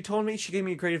know what she told me? She gave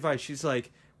me great advice. She's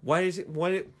like, what's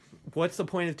the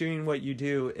point of doing what you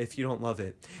do if you don't love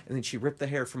it? And then she ripped the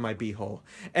hair from my beehole.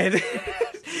 And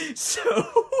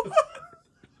so...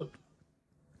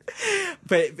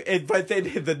 But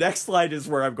then the next line is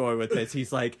where I'm going with this.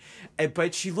 He's like,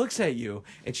 but she looks at you,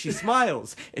 and she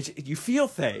smiles, and you feel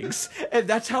things. And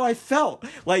that's how I felt.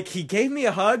 Like, he gave me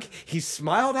a hug, he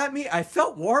smiled at me, I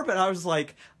felt warm, and I was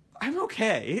like, I'm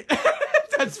okay.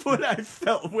 That's what I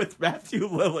felt with Matthew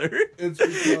Lillard.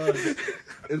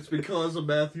 It's because of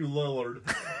Matthew Lillard.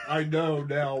 I know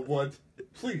now what.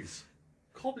 Please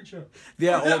call me Joe.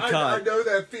 Yeah, old guy. I know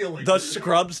that feeling. The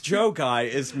Scrubs Joe guy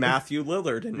is Matthew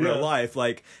Lillard in real life.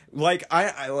 Like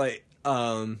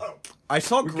I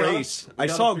saw We Grace. gotta I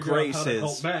saw figure out how to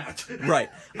help Grace's. Matt. Right.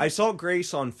 I saw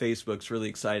Grace on Facebook's really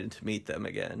excited to meet them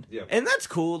again. Yeah. And that's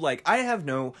cool. Like, I have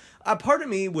no a part of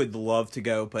me would love to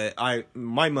go, but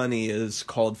my money is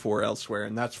called for elsewhere,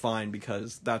 and that's fine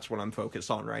because that's what I'm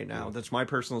focused on right now. That's my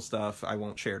personal stuff. I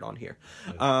won't share it on here.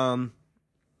 Yeah.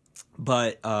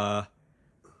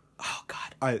 Oh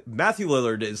god. Matthew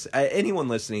Lillard is anyone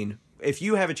listening, if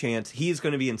you have a chance, he's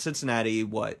going to be in Cincinnati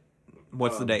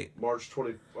what's the date? March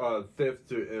 25th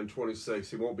and 26th.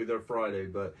 He won't be there Friday,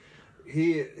 but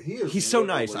he is. He's so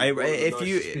nice. literally one of the If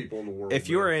nicest people in the world, if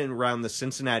you're man. in around the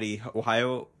Cincinnati,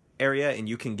 Ohio area and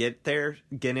you can get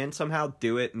in somehow,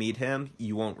 do it, meet him,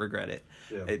 you won't regret it.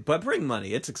 Yeah. But bring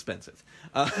money, it's expensive.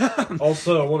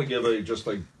 Also, I want to give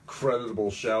a creditable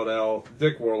shout out.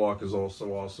 Dick Warlock is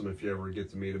also awesome. If you ever get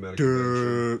to meet him at a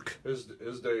convention,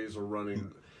 his days are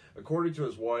running. According to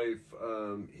his wife,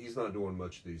 he's not doing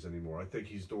much of these anymore. I think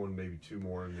he's doing maybe 2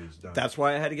 more and he's done. That's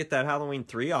why I had to get that Halloween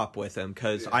 3 op with him,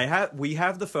 because we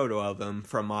have the photo of him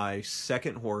from my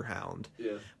second Horror Hound.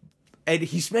 Yeah. And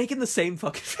he's making the same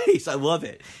fucking face. I love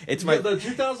it. It's The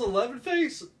 2011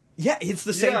 face. Yeah, it's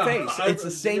the same Yeah, face. It's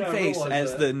the same I face realized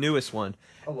as that. the newest one.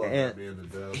 I love And that man to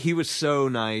death. he was so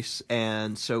nice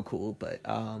and so cool, but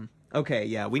okay,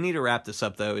 yeah, we need to wrap this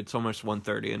up though. It's almost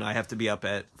 1:30 and I have to be up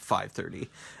at 5:30.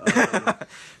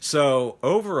 So,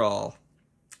 overall,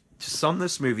 to sum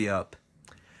this movie up,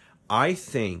 I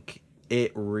think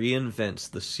it reinvents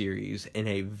the series in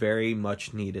a very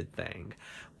much needed thing.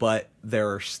 But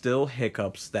there are still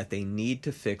hiccups that they need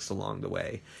to fix along the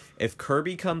way. If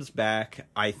Kirby comes back,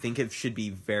 I think it should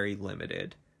be very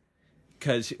limited.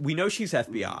 Because we know she's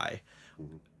FBI.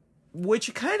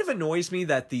 Which kind of annoys me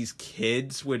that these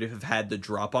kids would have had the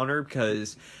drop on her,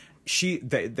 because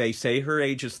they say her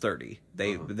age is 30.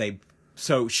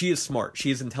 So she is smart.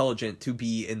 She is intelligent to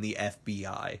be in the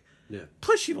FBI. Yeah.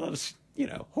 Plus she loves,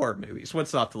 horror movies.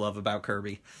 What's not to love about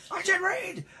Kirby? I should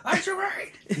read!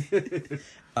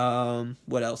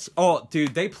 What else? Oh,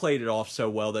 dude, they played it off so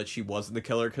well that she wasn't the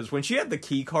killer, because when she had the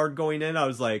key card going in, I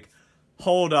was like,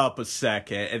 hold up a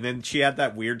second. And then she had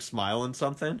that weird smile and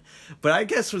something. But I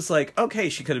guess was like, okay,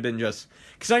 she could have been just...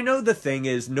 Because I know the thing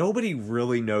is, nobody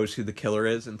really knows who the killer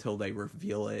is until they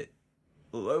reveal it.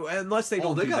 Unless they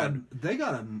don't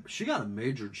She got a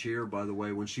major cheer, by the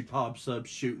way, when she pops up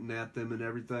shooting at them and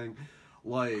everything.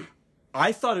 Like...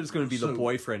 I thought it was going to be the So-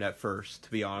 boyfriend at first,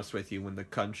 to be honest with you, when the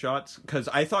gunshots... Because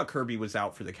I thought Kirby was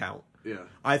out for the count. Yeah.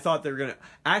 I thought they were going to...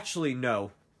 Actually,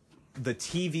 no. The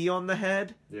TV on the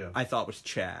head, Yeah. I thought was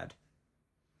Chad.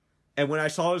 And when I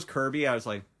saw it was Kirby, I was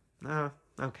like, oh,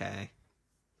 okay.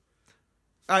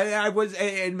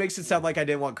 It makes it sound like I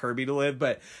didn't want Kirby to live,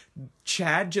 but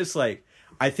Chad just like...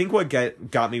 I think what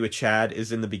got me with Chad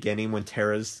is in the beginning when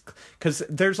Tara's... Because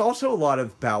there's also a lot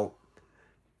about...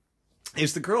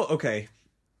 Is the girl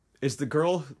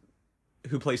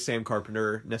who plays Sam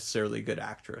Carpenter necessarily a good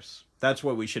actress? That's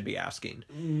what we should be asking.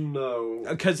 No.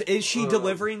 Because is she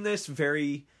delivering this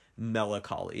very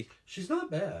melancholy? She's not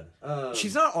bad.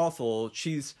 She's not awful.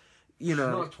 She's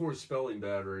not towards spelling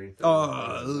bad or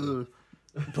anything.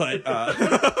 But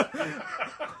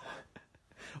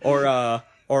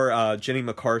or Jenny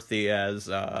McCarthy as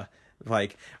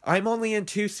like, I'm only in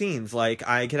 2 scenes. Like,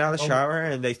 I get out of the shower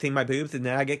and they sting my boobs and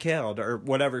then I get killed, or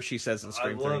whatever she says in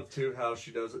Scream 3. I love too how she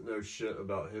doesn't know shit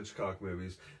about Hitchcock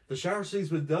movies. The shower scene's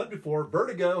been done before.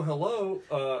 Vertigo,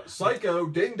 hello. Psycho,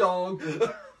 ding dong.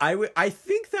 I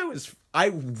think that was...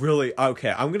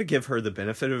 Okay, I'm gonna give her the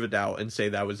benefit of a doubt and say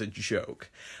that was a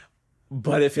joke.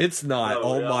 But if it's not,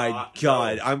 my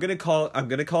god, no. I'm gonna call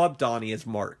up Donnie as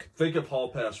Mark. Think of Hall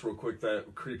Pass real quick,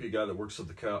 that creepy guy that works at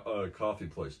the coffee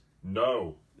place.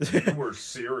 No, you were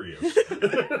serious.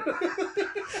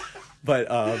 But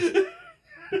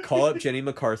call up Jenny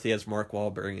McCarthy as Mark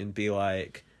Wahlberg and be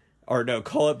like, or no,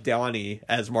 call up Donnie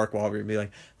as Mark Wahlberg and be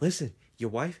like, listen, your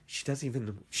wife, she hasn't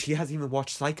even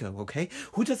watched Psycho, okay?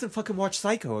 Who doesn't fucking watch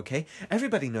Psycho, okay?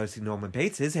 Everybody knows who Norman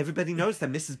Bates is. Everybody knows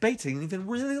that Mrs. Bates ain't even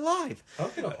really alive. How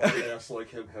can a hard ass like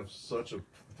him have such a,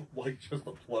 just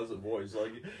a pleasant voice?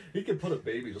 Like, he can put a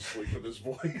baby to sleep with his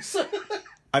voice.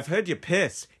 I've heard you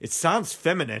piss. It sounds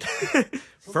feminine.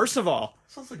 First of all...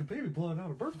 Sounds like a baby blowing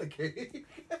out a birthday cake.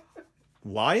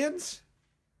 Lions?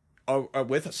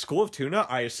 With a school of tuna,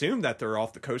 I assume that they're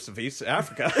off the coast of East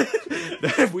Africa.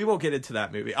 We won't get into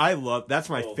that movie. That's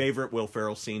my favorite Will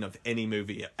Ferrell scene of any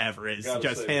movie ever, is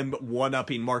just him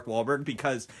one-upping Mark Wahlberg,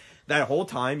 because that whole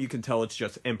time you can tell it's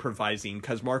just improvising,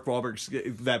 because Mark Wahlberg's,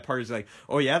 that part is like,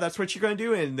 oh yeah, that's what you're going to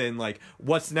do? And then like,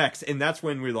 what's next? And that's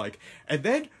when we're like, and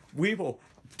then we will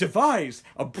devise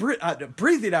a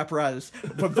breathing apparatus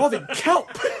involving kelp.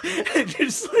 And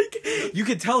just like, you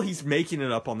can tell he's making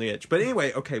it up on the edge. But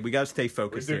anyway, okay, we gotta stay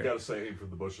focused We here. do gotta say aim for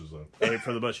the bushes, though. Aim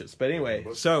for the bushes. But anyway,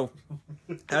 so,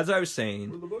 as I was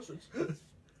saying, For the bushes.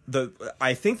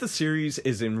 I think the series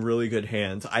is in really good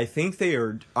hands. I think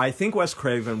Wes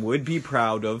Craven would be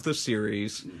proud of the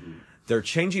series. Mm-hmm. They're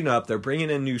changing up. They're bringing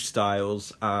in new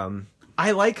styles.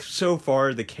 I like so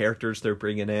far the characters they're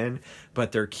bringing in,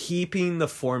 but they're keeping the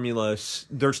formula. It's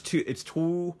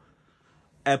two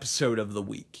episode of the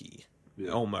weeky.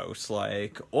 Yeah. Almost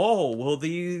like, oh, will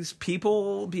these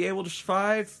people be able to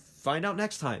survive? Find out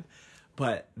next time.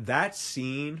 But that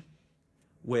scene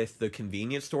with the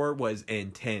convenience store was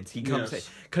intense. He comes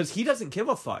because he doesn't give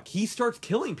a fuck. He starts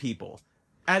killing people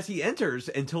as he enters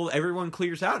until everyone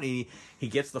clears out, and he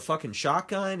gets the fucking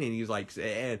shotgun, and he's like,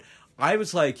 and I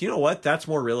was like, you know what? That's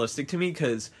more realistic to me,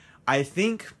 because I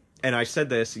think, and I said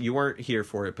this, you weren't here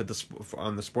for it, but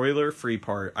on the spoiler-free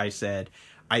part, I said,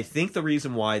 I think the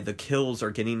reason why the kills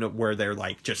are getting to where they're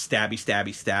like just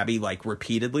stabby, like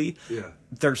repeatedly,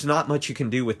 there's not much you can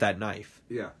do with that knife.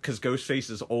 Yeah. Because Ghostface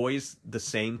is always the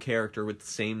same character with the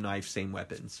same knife, same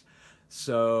weapons.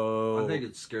 So I think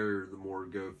it's scarier the more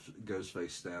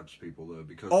Ghostface stabs people, though,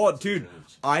 because dude,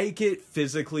 intense.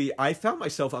 I found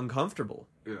myself uncomfortable.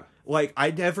 Yeah. Like,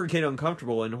 I never get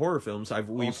uncomfortable in horror films.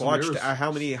 We've watched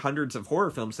how many hundreds of horror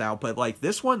films now, but like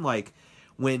this one, like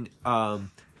when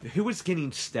who was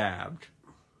getting stabbed?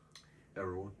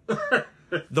 Everyone.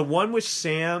 The one with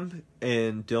Sam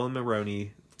and Dylan Mulroney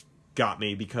got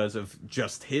me because of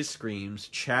just his screams.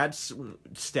 Chad's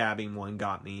stabbing one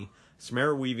got me.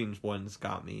 Samara Weaving's one's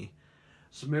got me.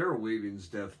 Samara Weaving's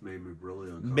death made me really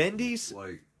uncomfortable. Mendy's,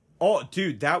 like, oh,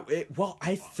 dude,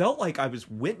 I felt like I was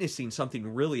witnessing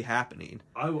something really happening.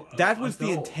 That was the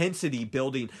intensity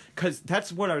building, because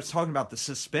that's what I was talking about. The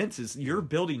suspense is you're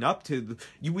building up to.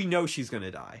 We know she's gonna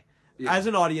die. Yeah. As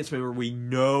an audience member, we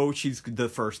know she's the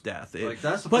first death. Like,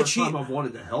 that's the first time I've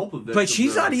wanted to help a victim. But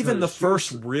she's not even the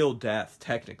first real death,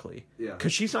 technically. Yeah.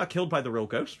 Because she's not killed by the real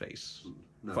Ghostface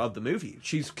of the movie.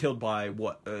 She's killed by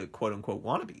what, quote-unquote,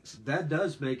 wannabes. That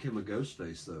does make him a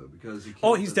Ghostface, though, because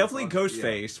he's definitely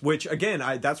Ghostface, which, again,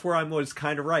 that's where I was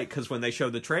kind of right, because when they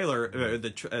showed the trailer,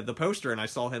 the poster, and I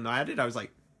saw him added, I was like,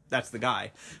 that's the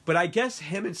guy. But I guess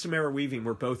him and Samara Weaving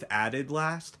were both added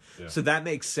last, so that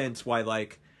makes sense why,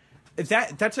 like,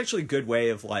 that's actually a good way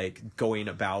of like going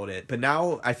about it. But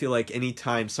now I feel like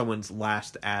anytime someone's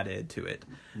last added to it,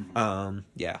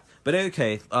 But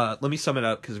okay, let me sum it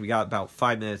up, because we got about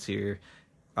 5 minutes here,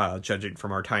 judging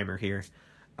from our timer here.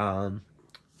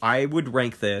 I would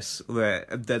rank this.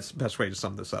 That's the best way to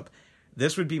sum this up.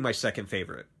 This would be my second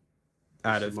favorite.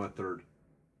 This is my third.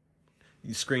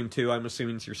 Scream 2, I'm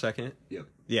assuming, is your second? Yep.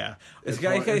 Yeah.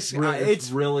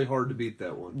 It's really hard to beat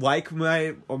that one. Like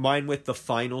mine with the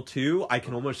final two, I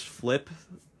can almost flip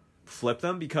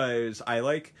them, because I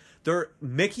like...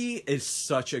 Mickey is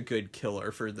such a good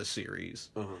killer for the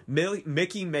series.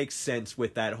 Mickey makes sense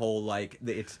with that whole, like,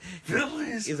 it's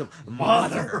a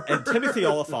mother. And Timothy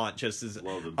Olyphant just is...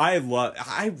 Love him.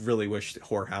 I really wish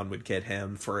Whorehound would get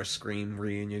him for a Scream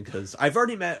reunion, because I've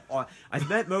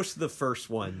met most of the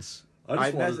first ones.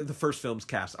 I've met the first film's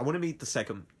cast. I want to meet the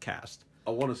second cast.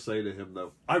 I want to say to him,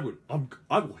 though, I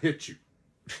will hit you.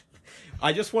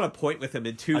 I just want to point with him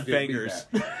in two fingers.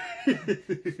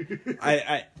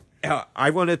 I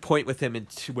want to point with him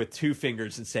with two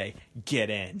fingers and say, "Get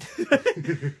in."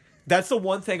 That's the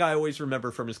one thing I always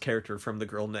remember from his character from the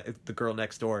girl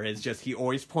next door, is just he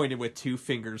always pointed with two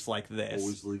fingers like this.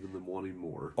 Always leaving them wanting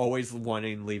more.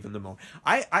 Leaving them more.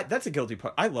 That's a guilty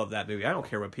part. I love that movie. I don't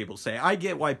care what people say. I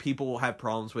get why people have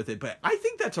problems with it, but I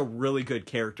think that's a really good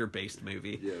character-based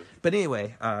movie. Yeah. But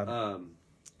anyway, I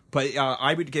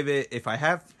would give it, if I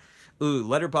have...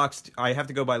 Letterboxd, I have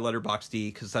to go by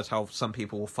Letterboxd, because that's how some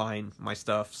people will find my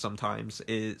stuff sometimes.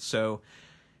 So,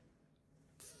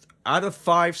 out of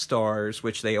 5 stars,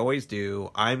 which they always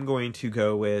do, I'm going to say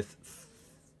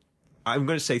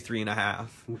 3.5.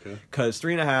 Okay. Because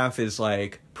 3.5 is,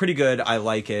 like, pretty good. I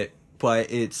like it,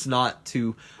 but it's not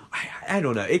too... I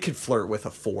don't know. It could flirt with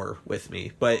a 4 with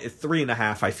me, but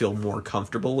 3.5 I feel more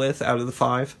comfortable with out of the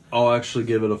 5. I'll actually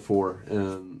give it a 4,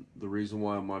 and the reason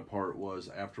why on my part was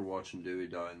after watching Dewey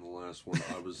die in the last one,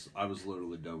 I was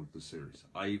literally done with the series.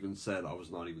 I even said I was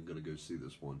not even going to go see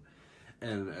this one.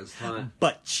 And as time,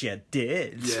 but you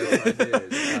did. Yes, I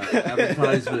did.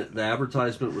 The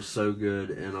advertisement was so good,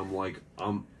 and I'm like,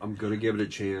 I'm gonna give it a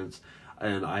chance.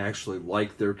 And I actually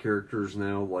like their characters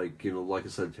now, like, you know, like I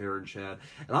said, Tara and Chad.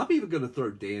 And I'm even going to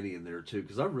throw Danny in there too,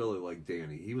 because I really like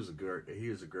Danny. He is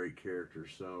a great character.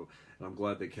 So, and I'm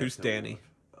glad they kept. Who's Danny?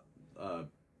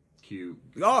 cute.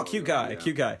 Oh, cute guy, Yeah.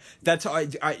 cute guy. That's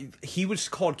he was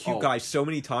called cute guy so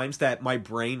many times that my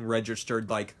brain registered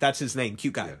like that's his name,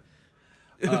 cute guy.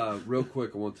 Yeah. Real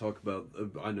quick, I want to talk about.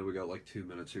 I know we got like 2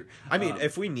 minutes here. I mean,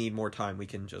 if we need more time, we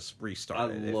can just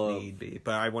restart I it love- if need be.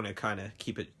 But I want to kind of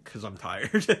keep it because I'm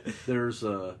tired. There's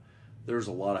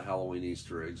a lot of Halloween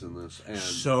Easter eggs in this, and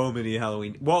So many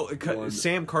Halloween. Well,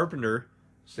 Sam Carpenter.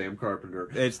 Sam Carpenter.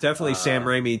 It's definitely Sam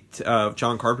Raimi,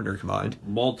 John Carpenter combined.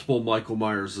 Multiple Michael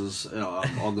Myerses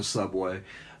on the subway,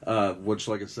 which,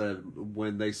 like I said,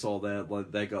 when they saw that,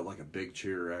 like, they got like a big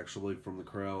cheer actually from the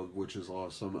crowd, which is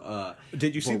awesome.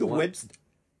 Did you see but the what- Wednesday?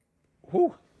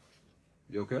 Whew.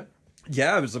 You okay?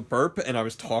 Yeah, it was a burp, and I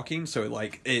was talking, so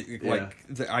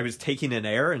I was taking in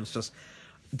air, and it's just.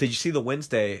 Did you see the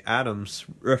Wednesday Addams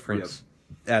reference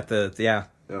at the? Yeah.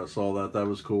 Yeah, I saw that. That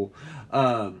was cool.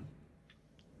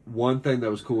 One thing that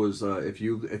was cool is have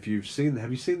you seen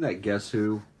that Guess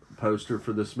Who poster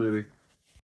for this movie?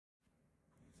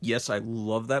 Yes, I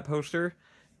love that poster,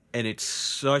 and it's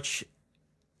such.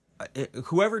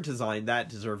 Whoever designed that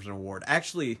deserves an award.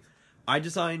 Actually, I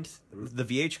designed the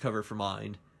VH cover for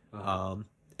mine.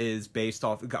 Is based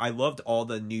off. I loved all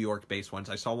the New York-based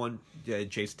ones. I saw one,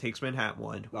 Jason Takes Manhattan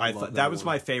one. I thought that was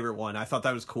one. my favorite one. I thought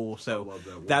that was cool. So love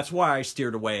that one. that's why I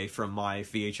steered away from my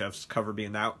VHS cover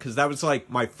being that, because that was like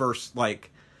my first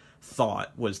like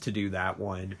thought was to do that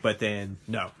one. But then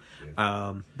no,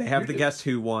 they have the Guess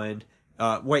Who one.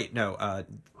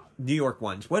 New York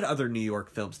ones. What other New York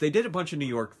films? They did a bunch of New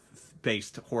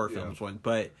York-based horror films one,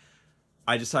 but.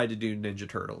 I decided to do Ninja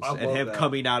Turtles and love him that.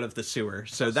 coming out of the sewer.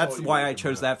 So that's you why I mention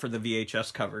chose that for the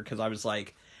VHS cover, because I was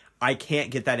like, I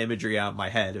can't get that imagery out of my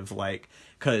head of like,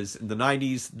 because in the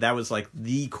 90s, that was like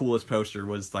the coolest poster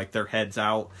was like their heads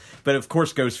out. But of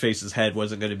course, Ghostface's head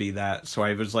wasn't going to be that. So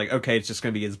I was like, okay, it's just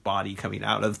going to be his body coming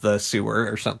out of the sewer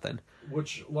or something.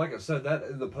 Which, like I said,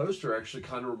 that the poster actually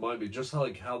kind of reminded me just how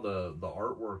the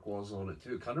artwork was on it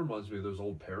too. Kind of reminds me of those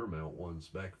old Paramount ones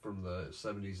back from the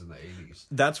 70s and the 80s.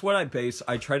 That's what I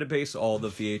try to base all the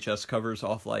VHS covers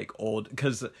off like old,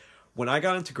 because when I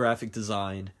got into graphic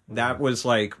design, that was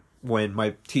like when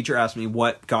my teacher asked me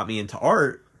what got me into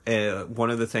art. One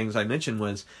of the things I mentioned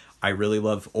was I really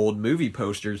love old movie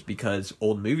posters, because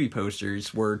old movie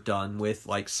posters were done with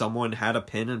like someone had a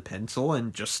pen and pencil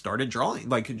and just started drawing,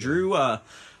 like drew I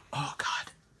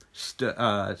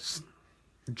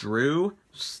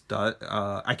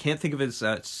can't think of his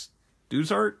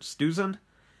Stuzan.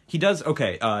 He does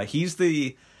okay. He's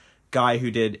the guy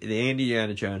who did the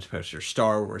Indiana Jones posters,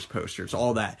 Star Wars posters,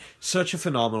 all that. Such a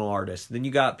phenomenal artist. Then you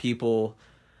got people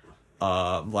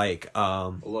I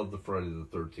love the Friday the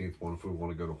 13th one. If we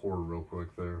want to go to horror real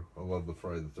quick there, I love the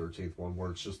Friday the 13th one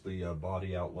where it's just the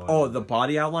body outline. Oh, the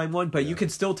body outline one, but you can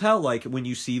still tell like when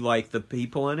you see like the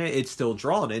people in it, it's still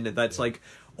drawn, and that's like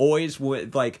always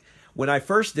like when I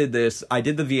first did this, I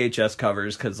did the VHS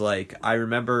covers because like I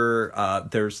remember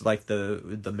there's like the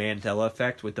Mandela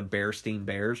effect with the Bearstein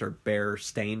Bears or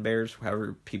Bearstain Bears,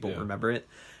 however people remember it,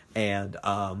 and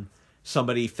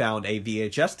somebody found a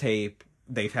VHS tape.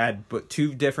 They've had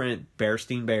two different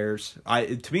Bearstein Bears.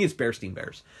 To me, it's Bearstein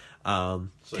Bears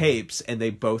tapes, and they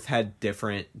both had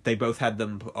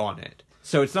them on it.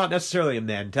 So it's not necessarily a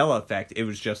Mandela effect. It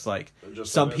was just like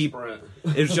some people.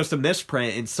 It was just a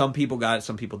misprint, and some people got it,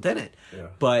 some people didn't. Yeah.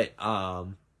 But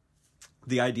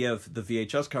the idea of the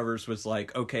VHS covers was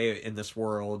like, okay, in this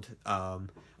world,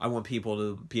 I want people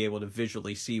to be able to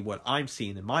visually see what I'm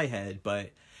seeing in my head, but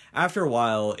after a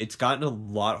while, it's gotten a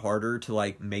lot harder to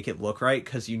like make it look right,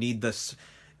 because you need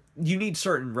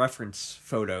certain reference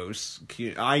photos.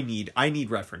 I need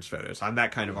reference photos. I'm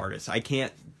that kind of artist. I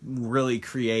can't really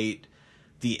create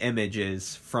the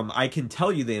images I can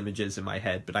tell you the images in my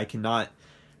head, but I cannot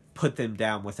put them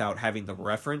down without having the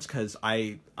reference, because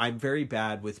I'm very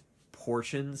bad with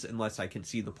portions unless I can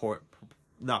see the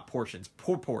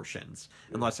proportions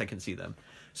unless I can see them.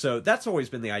 So that's always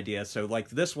been the idea. So like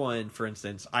this one, for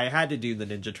instance, I had to do the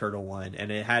Ninja Turtle one,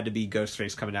 and it had to be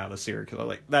Ghostface coming out of the sewer, because I was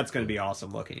like, that's going to be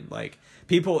awesome looking. Like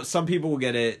some people will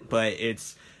get it, but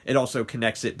it also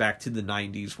connects it back to the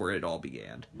 90s where it all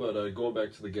began. But going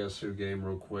back to the Guess Who game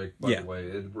real quick, by the way,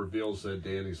 it reveals that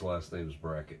Danny's last name is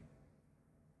Brackett.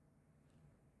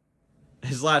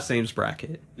 His last name's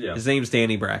Brackett. Yeah. His name's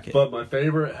Danny Brackett. But my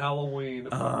favorite Halloween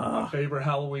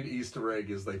Easter egg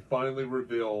is they finally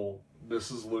reveal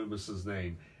Mrs. Loomis's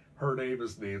name. Her name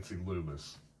is Nancy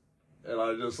Loomis.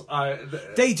 And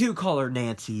they do call her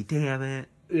Nancy, damn it.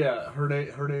 Yeah, her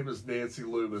name is Nancy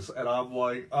Loomis, and I'm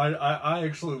like, I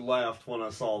actually laughed when I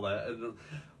saw that, and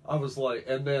I was like,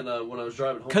 and then when I was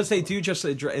driving home, Because they do just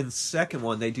in the second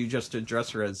one, they do just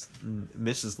address her as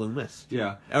Mrs. Loomis.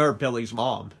 Yeah, Or Billy's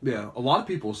mom. yeah. A lot of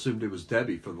people assumed it was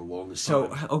Debbie for the longest So,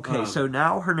 time. okay, so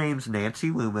now her name's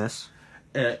Nancy Loomis.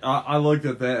 And I looked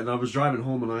at that, and I was driving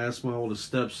home, and I asked my oldest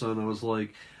stepson, I was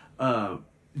like,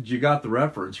 you got the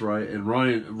reference, right? And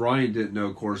Ryan didn't know,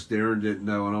 of course. Darren didn't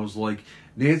know, and I was like,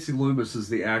 Nancy Loomis is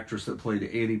the actress that played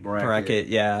Annie Brackett.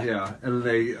 Yeah. Yeah, and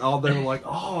they were like,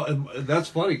 oh, and that's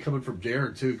funny coming from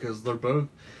Darren too, because they're both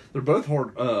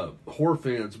horror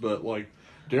fans, but like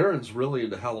Darren's really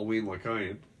into Halloween like I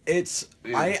am. It's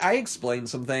Yeah. I explain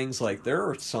some things, like there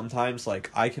are sometimes like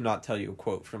I cannot tell you a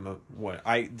quote from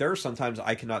there are sometimes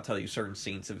I cannot tell you certain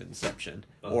scenes of Inception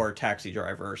or Taxi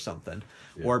Driver or something,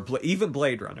 or even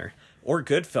Blade Runner or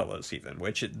Goodfellas even,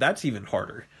 which that's even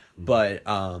harder. But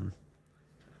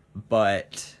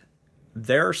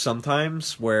there are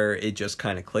sometimes where it just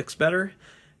kind of clicks better.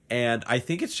 And I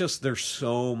think it's just there's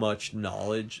so much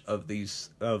knowledge of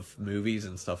movies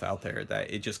and stuff out there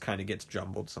that it just kind of gets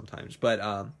jumbled sometimes. But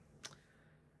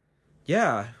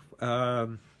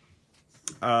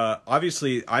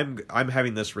obviously I'm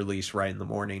having this release right in the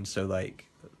morning, so like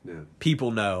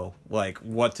people know like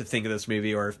what to think of this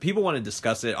movie, or if people want to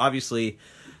discuss it, obviously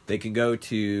they can go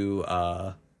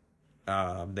to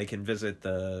they can visit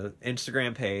the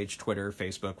Instagram page, Twitter,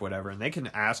 Facebook, whatever, and they can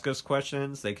ask us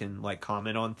questions. They can like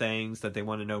comment on things that they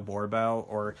want to know more about,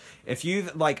 or if you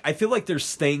like, I feel like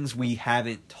there's things we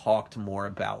haven't talked more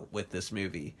about with this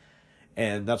movie,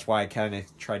 and that's why I kind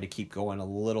of tried to keep going a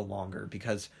little longer,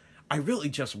 because I really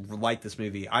just like this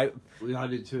movie. I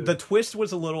did too. The twist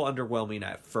was a little underwhelming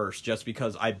at first, just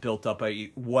because I built up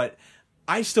what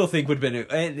I still think would have been,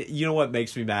 and you know what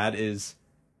makes me mad is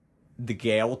the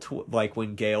Gale, like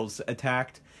when Gale's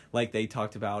attacked, like they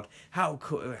talked about how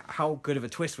good of a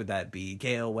twist would that be?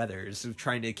 Gale Weathers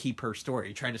trying to keep her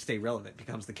story, trying to stay relevant,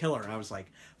 becomes the killer, and I was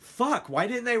like, fuck, why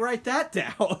didn't they write that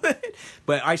down?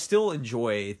 But I still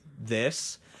enjoy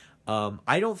this.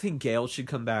 I don't think Gale should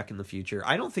come back in the future.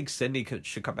 I don't think Cindy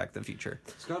should come back in the future.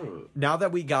 It's gotta... Now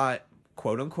that we got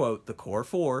quote unquote the core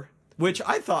four, which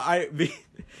I thought me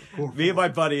and my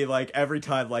buddy, like every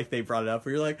time like they brought it up,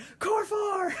 we were like, Core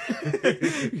 4,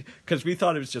 because we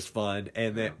thought it was just fun.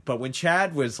 And then, but when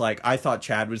Chad was like, I thought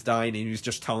Chad was dying and he was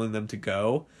just telling them to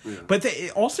go. Yeah. But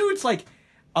also it's like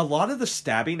a lot of the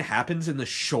stabbing happens in the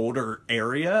shoulder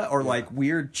area, or like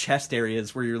weird chest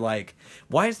areas where you're like,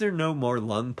 why is there no more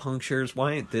lung punctures?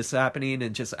 Why ain't this happening?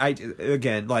 And just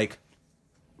again, like,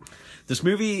 this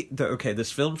movie,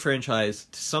 this film franchise,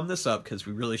 to sum this up, because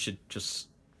we really should just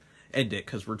end it,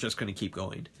 because we're just going to keep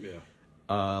going.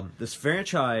 Yeah. This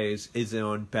franchise is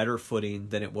on better footing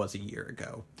than it was a year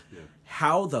ago. Yeah.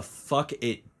 How the fuck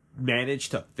it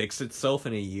managed to fix itself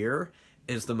in a year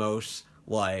is the most,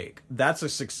 like, that's a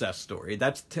success story.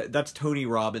 That's Tony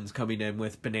Robbins coming in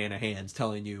with banana hands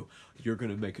telling you, you're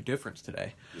going to make a difference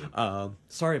today. Yeah.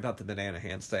 Sorry about the banana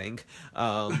hands thing.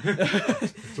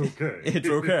 It's okay. It's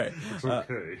okay. It's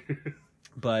okay.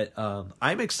 But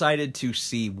I'm excited to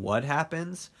see what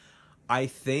happens. I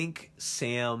think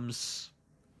Sam's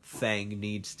thing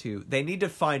they need to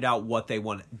find out what they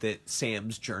want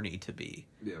Sam's journey to be.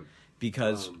 Yeah.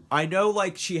 Because I know,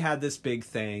 like, she had this big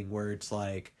thing where it's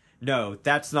like, no,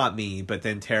 that's not me. But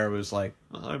then Tara was like,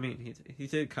 well, I mean, he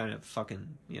did kind of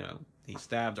fucking, he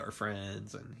stabbed our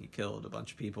friends and he killed a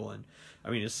bunch of people. And I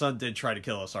mean, his son did try to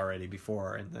kill us already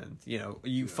before. And then,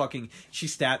 she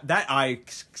stabbed, that eye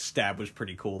stab was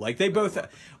pretty cool. Like they both,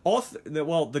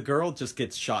 the girl just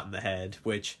gets shot in the head,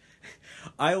 which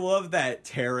I love that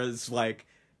Tara's like,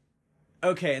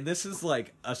 okay, and this is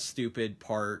like a stupid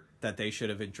part that they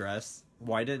should have addressed.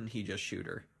 Why didn't he just shoot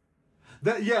her?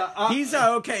 He's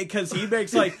okay because he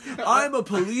makes like, I'm a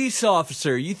police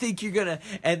officer. You think you're gonna?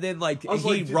 And then like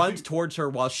he runs towards her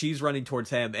while she's running towards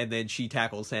him, and then she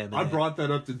tackles him. I brought that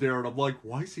up to Darren. I'm like,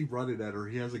 why is he running at her?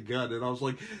 He has a gun, and I was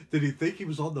like, did he think he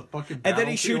was on the fucking? And then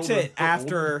he shoots it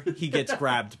after he gets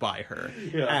grabbed by her.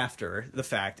 Yeah. After the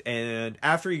fact, and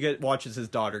after he watches his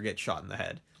daughter get shot in the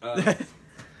head.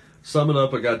 Summing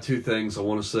up, I got two things I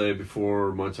want to say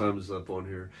before my time is up on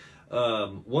here.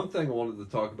 One thing I wanted to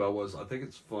talk about was, I think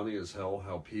it's funny as hell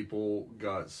how people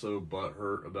got so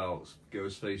butthurt about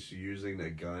Ghostface using a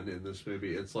gun in this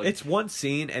movie. It's like, it's one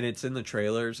scene and it's in the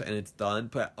trailers and it's done,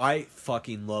 but I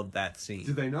fucking love that scene.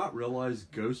 Do they not realize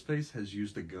Ghostface has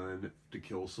used a gun to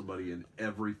kill somebody in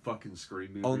every fucking Scream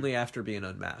movie? Only after being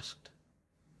unmasked.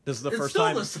 This is the it's first still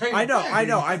time. The same I know. thing.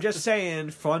 I'm just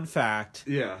saying, fun fact.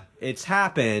 Yeah. It's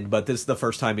happened, but this is the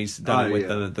first time he's done it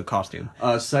with the costume.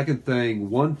 Second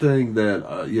thing, one thing that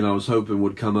I was hoping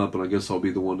would come up, and I guess I'll be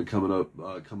the one to come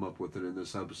up with it in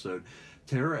this episode.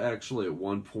 Tara actually at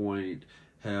one point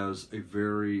has a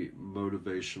very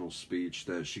motivational speech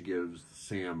that she gives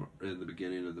Sam in the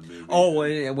beginning of the movie.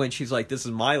 Oh, when she's like, "This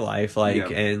is my life," like, Yeah.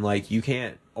 and like, you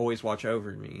can't always watch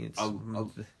over me. It's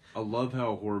I love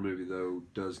how a horror movie though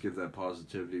does give that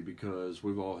positivity, because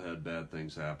we've all had bad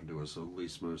things happen to us. At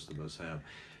least most of us have.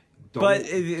 but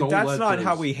Don't that's let not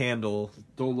how those- we handle.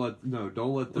 Don't let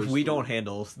those. We don't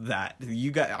handle that.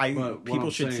 You got. But what People I'm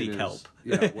should saying seek is- help.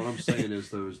 Yeah, what I'm saying is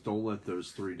don't let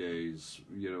those 3 days.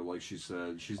 Like she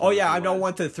said, she's. Oh not yeah, I gonna don't let-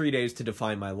 want the 3 days to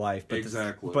define my life. But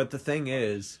Exactly. but the thing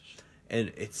is,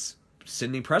 and it's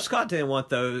Sidney Prescott didn't want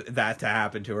that to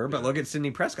happen to her. But look at Sidney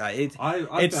Prescott. It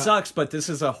I sucks, but this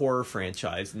is a horror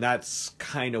franchise, and that's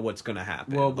kind of what's going to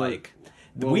happen. Well, but- like.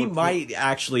 well, we with- might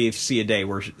actually see a day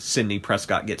where Sidney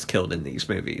Prescott gets killed in these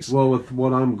movies. Well, with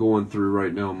what I'm going through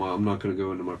right now, I'm not going to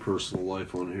go into my personal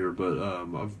life on here, but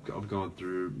I've gone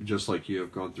through, just like you,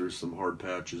 I've gone through some hard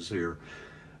patches here,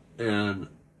 and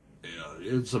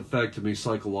it's affected me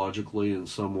psychologically in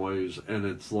some ways. And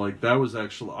it's like that was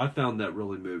actually, I found that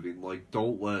really moving. Like,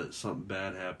 don't let something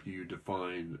bad happen to you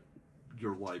define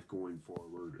your life going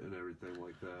forward and everything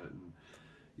like that. And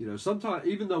sometimes,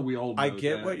 even though we all know I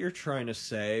get that, what you're trying to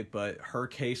say, but her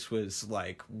case was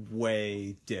like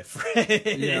way different.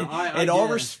 Yeah, I in all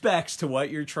get it. respects to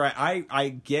what you're trying, I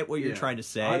get what you're Yeah, trying to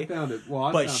say. I found it. Well,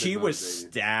 I but found she it was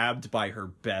motivating. stabbed by her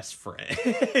best friend.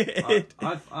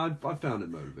 I found it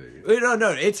motivating. No,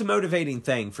 it's a motivating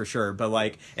thing for sure. But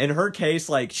like in her case,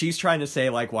 like she's trying to say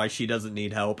like why she doesn't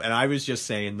need help, and I was just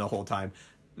saying the whole time,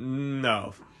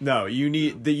 no, you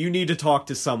need to talk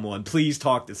to someone. Please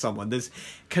talk to someone.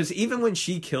 Because even when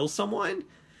she kills someone,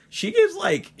 she has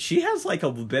like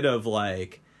a bit of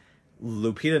like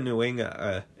Lupita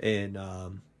Nyong'o in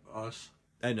Us.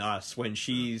 and Us when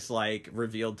she's like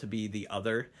revealed to be the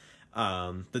other,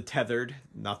 the tethered,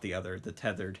 not the other, the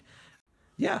tethered.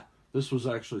 Yeah. This was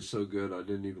actually so good, I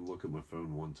didn't even look at my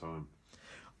phone one time.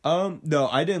 No,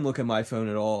 I didn't look at my phone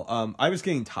at all. I was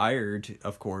getting tired,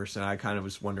 of course, and I kind of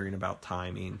was wondering about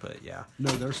timing, but yeah.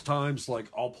 No, there's times like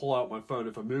I'll pull out my phone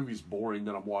if a movie's boring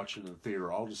that I'm watching in the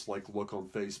theater. I'll just like look on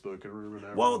Facebook and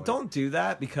whatever. Well, like, don't do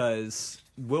that because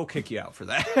we'll kick you out for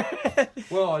that.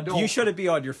 Well, I don't. You shouldn't be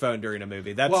on your phone during a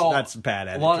movie. That's bad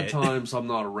etiquette. A lot of times I'm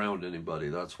not around anybody.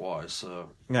 That's why.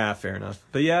 So Nah, fair enough.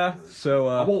 But yeah, so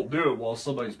I won't do it while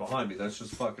somebody's behind me. That's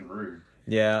just fucking rude.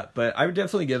 yeah, but I would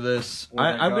definitely give this. Or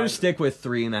that I'm guy- going to stick with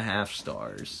 3.5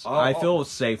 stars. Oh, I feel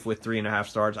safe with 3.5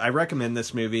 stars. I recommend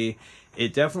this movie.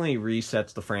 It definitely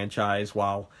resets the franchise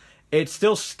while it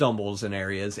still stumbles in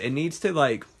areas. It needs to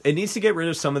get rid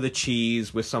of some of the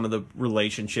cheese with some of the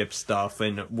relationship stuff,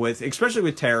 and especially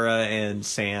with Tara and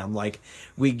Sam. Like,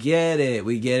 we get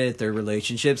it. Their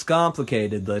relationship's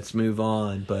complicated. Let's move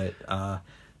on. But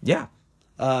yeah.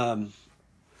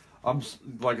 I'm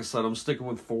like I said, I'm sticking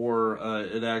with 4.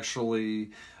 It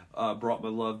actually brought my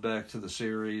love back to the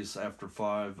series after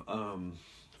 5.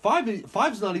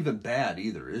 Five's not even bad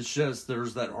either. It's just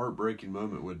there's that heartbreaking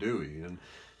moment with Dewey, and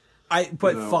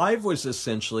But you know. 5 was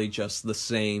essentially just the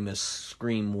same as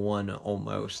Scream 1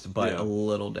 almost, but Yeah. a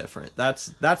little different. That's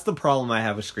the problem I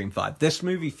have with Scream 5. This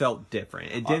movie felt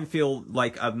different. It didn't feel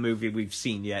like a movie we've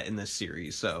seen yet in this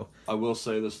series. So I will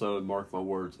say this though, and mark my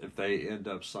words: if they end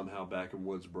up somehow back in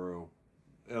Woodsboro,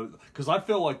 because I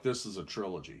feel like this is a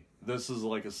trilogy. This is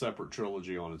like a separate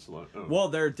trilogy on its own. well,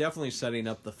 they're definitely setting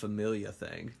up the Familia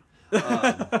thing. Oh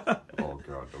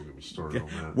God, don't get me started on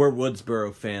that. We're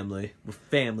Woodsboro family. We're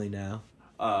family now.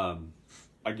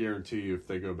 I guarantee you, if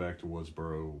they go back to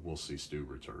Woodsboro, we'll see Stu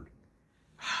return.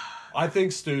 I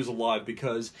think Stu's alive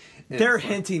because They're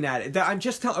hinting at it. I'm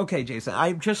just telling. Okay, Jason.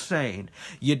 I'm just saying.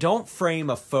 You don't frame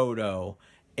a photo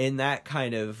in that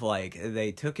kind of like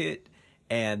they took it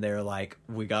and they're like,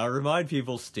 we gotta remind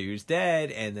people Stu's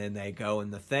dead, and then they go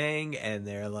in the thing and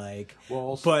they're like, Well,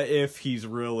 also- but if he's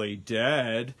really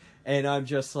dead, and I'm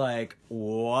just like,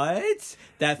 what?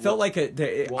 That felt like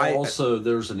a. Well, also,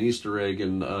 there's an Easter egg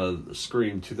in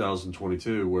Scream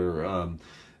 2022 where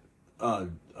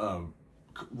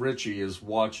Richie is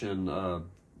watching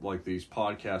like these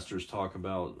podcasters talk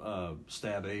about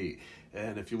Stab 8.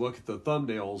 And if you look at the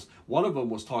thumbnails, one of them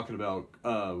was talking about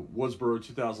Woodsboro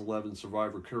 2011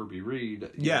 survivor Kirby Reed.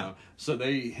 you Yeah. know. So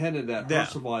they hinted at Yeah.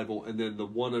 her survival, and then the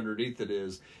one underneath it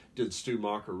is, did Stu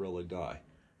Macher really die?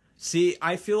 See,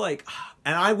 I feel like,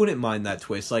 and I wouldn't mind that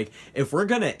twist. Like, if we're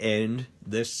gonna end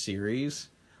this series,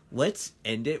 let's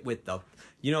end it with the.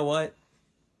 You know what?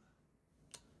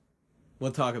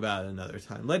 We'll talk about it another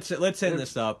time. Let's end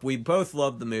this up. We both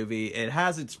love the movie. It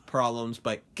has its problems,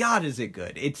 but God, is it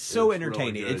good! It's so It's really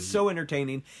entertaining. good. It's so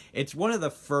entertaining. It's one of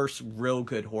the first real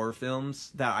good horror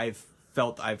films that I've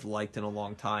felt I've liked in a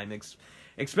long time,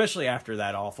 especially after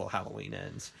that awful Halloween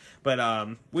Ends.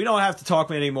 But we don't have to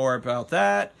talk anymore about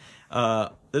that.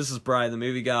 This is Brian, the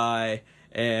movie guy,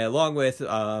 and along with,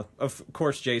 of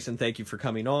course, Jason. Thank you for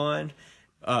coming on.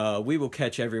 We will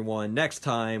catch everyone next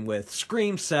time with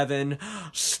Scream 7: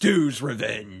 Stu's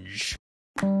Revenge.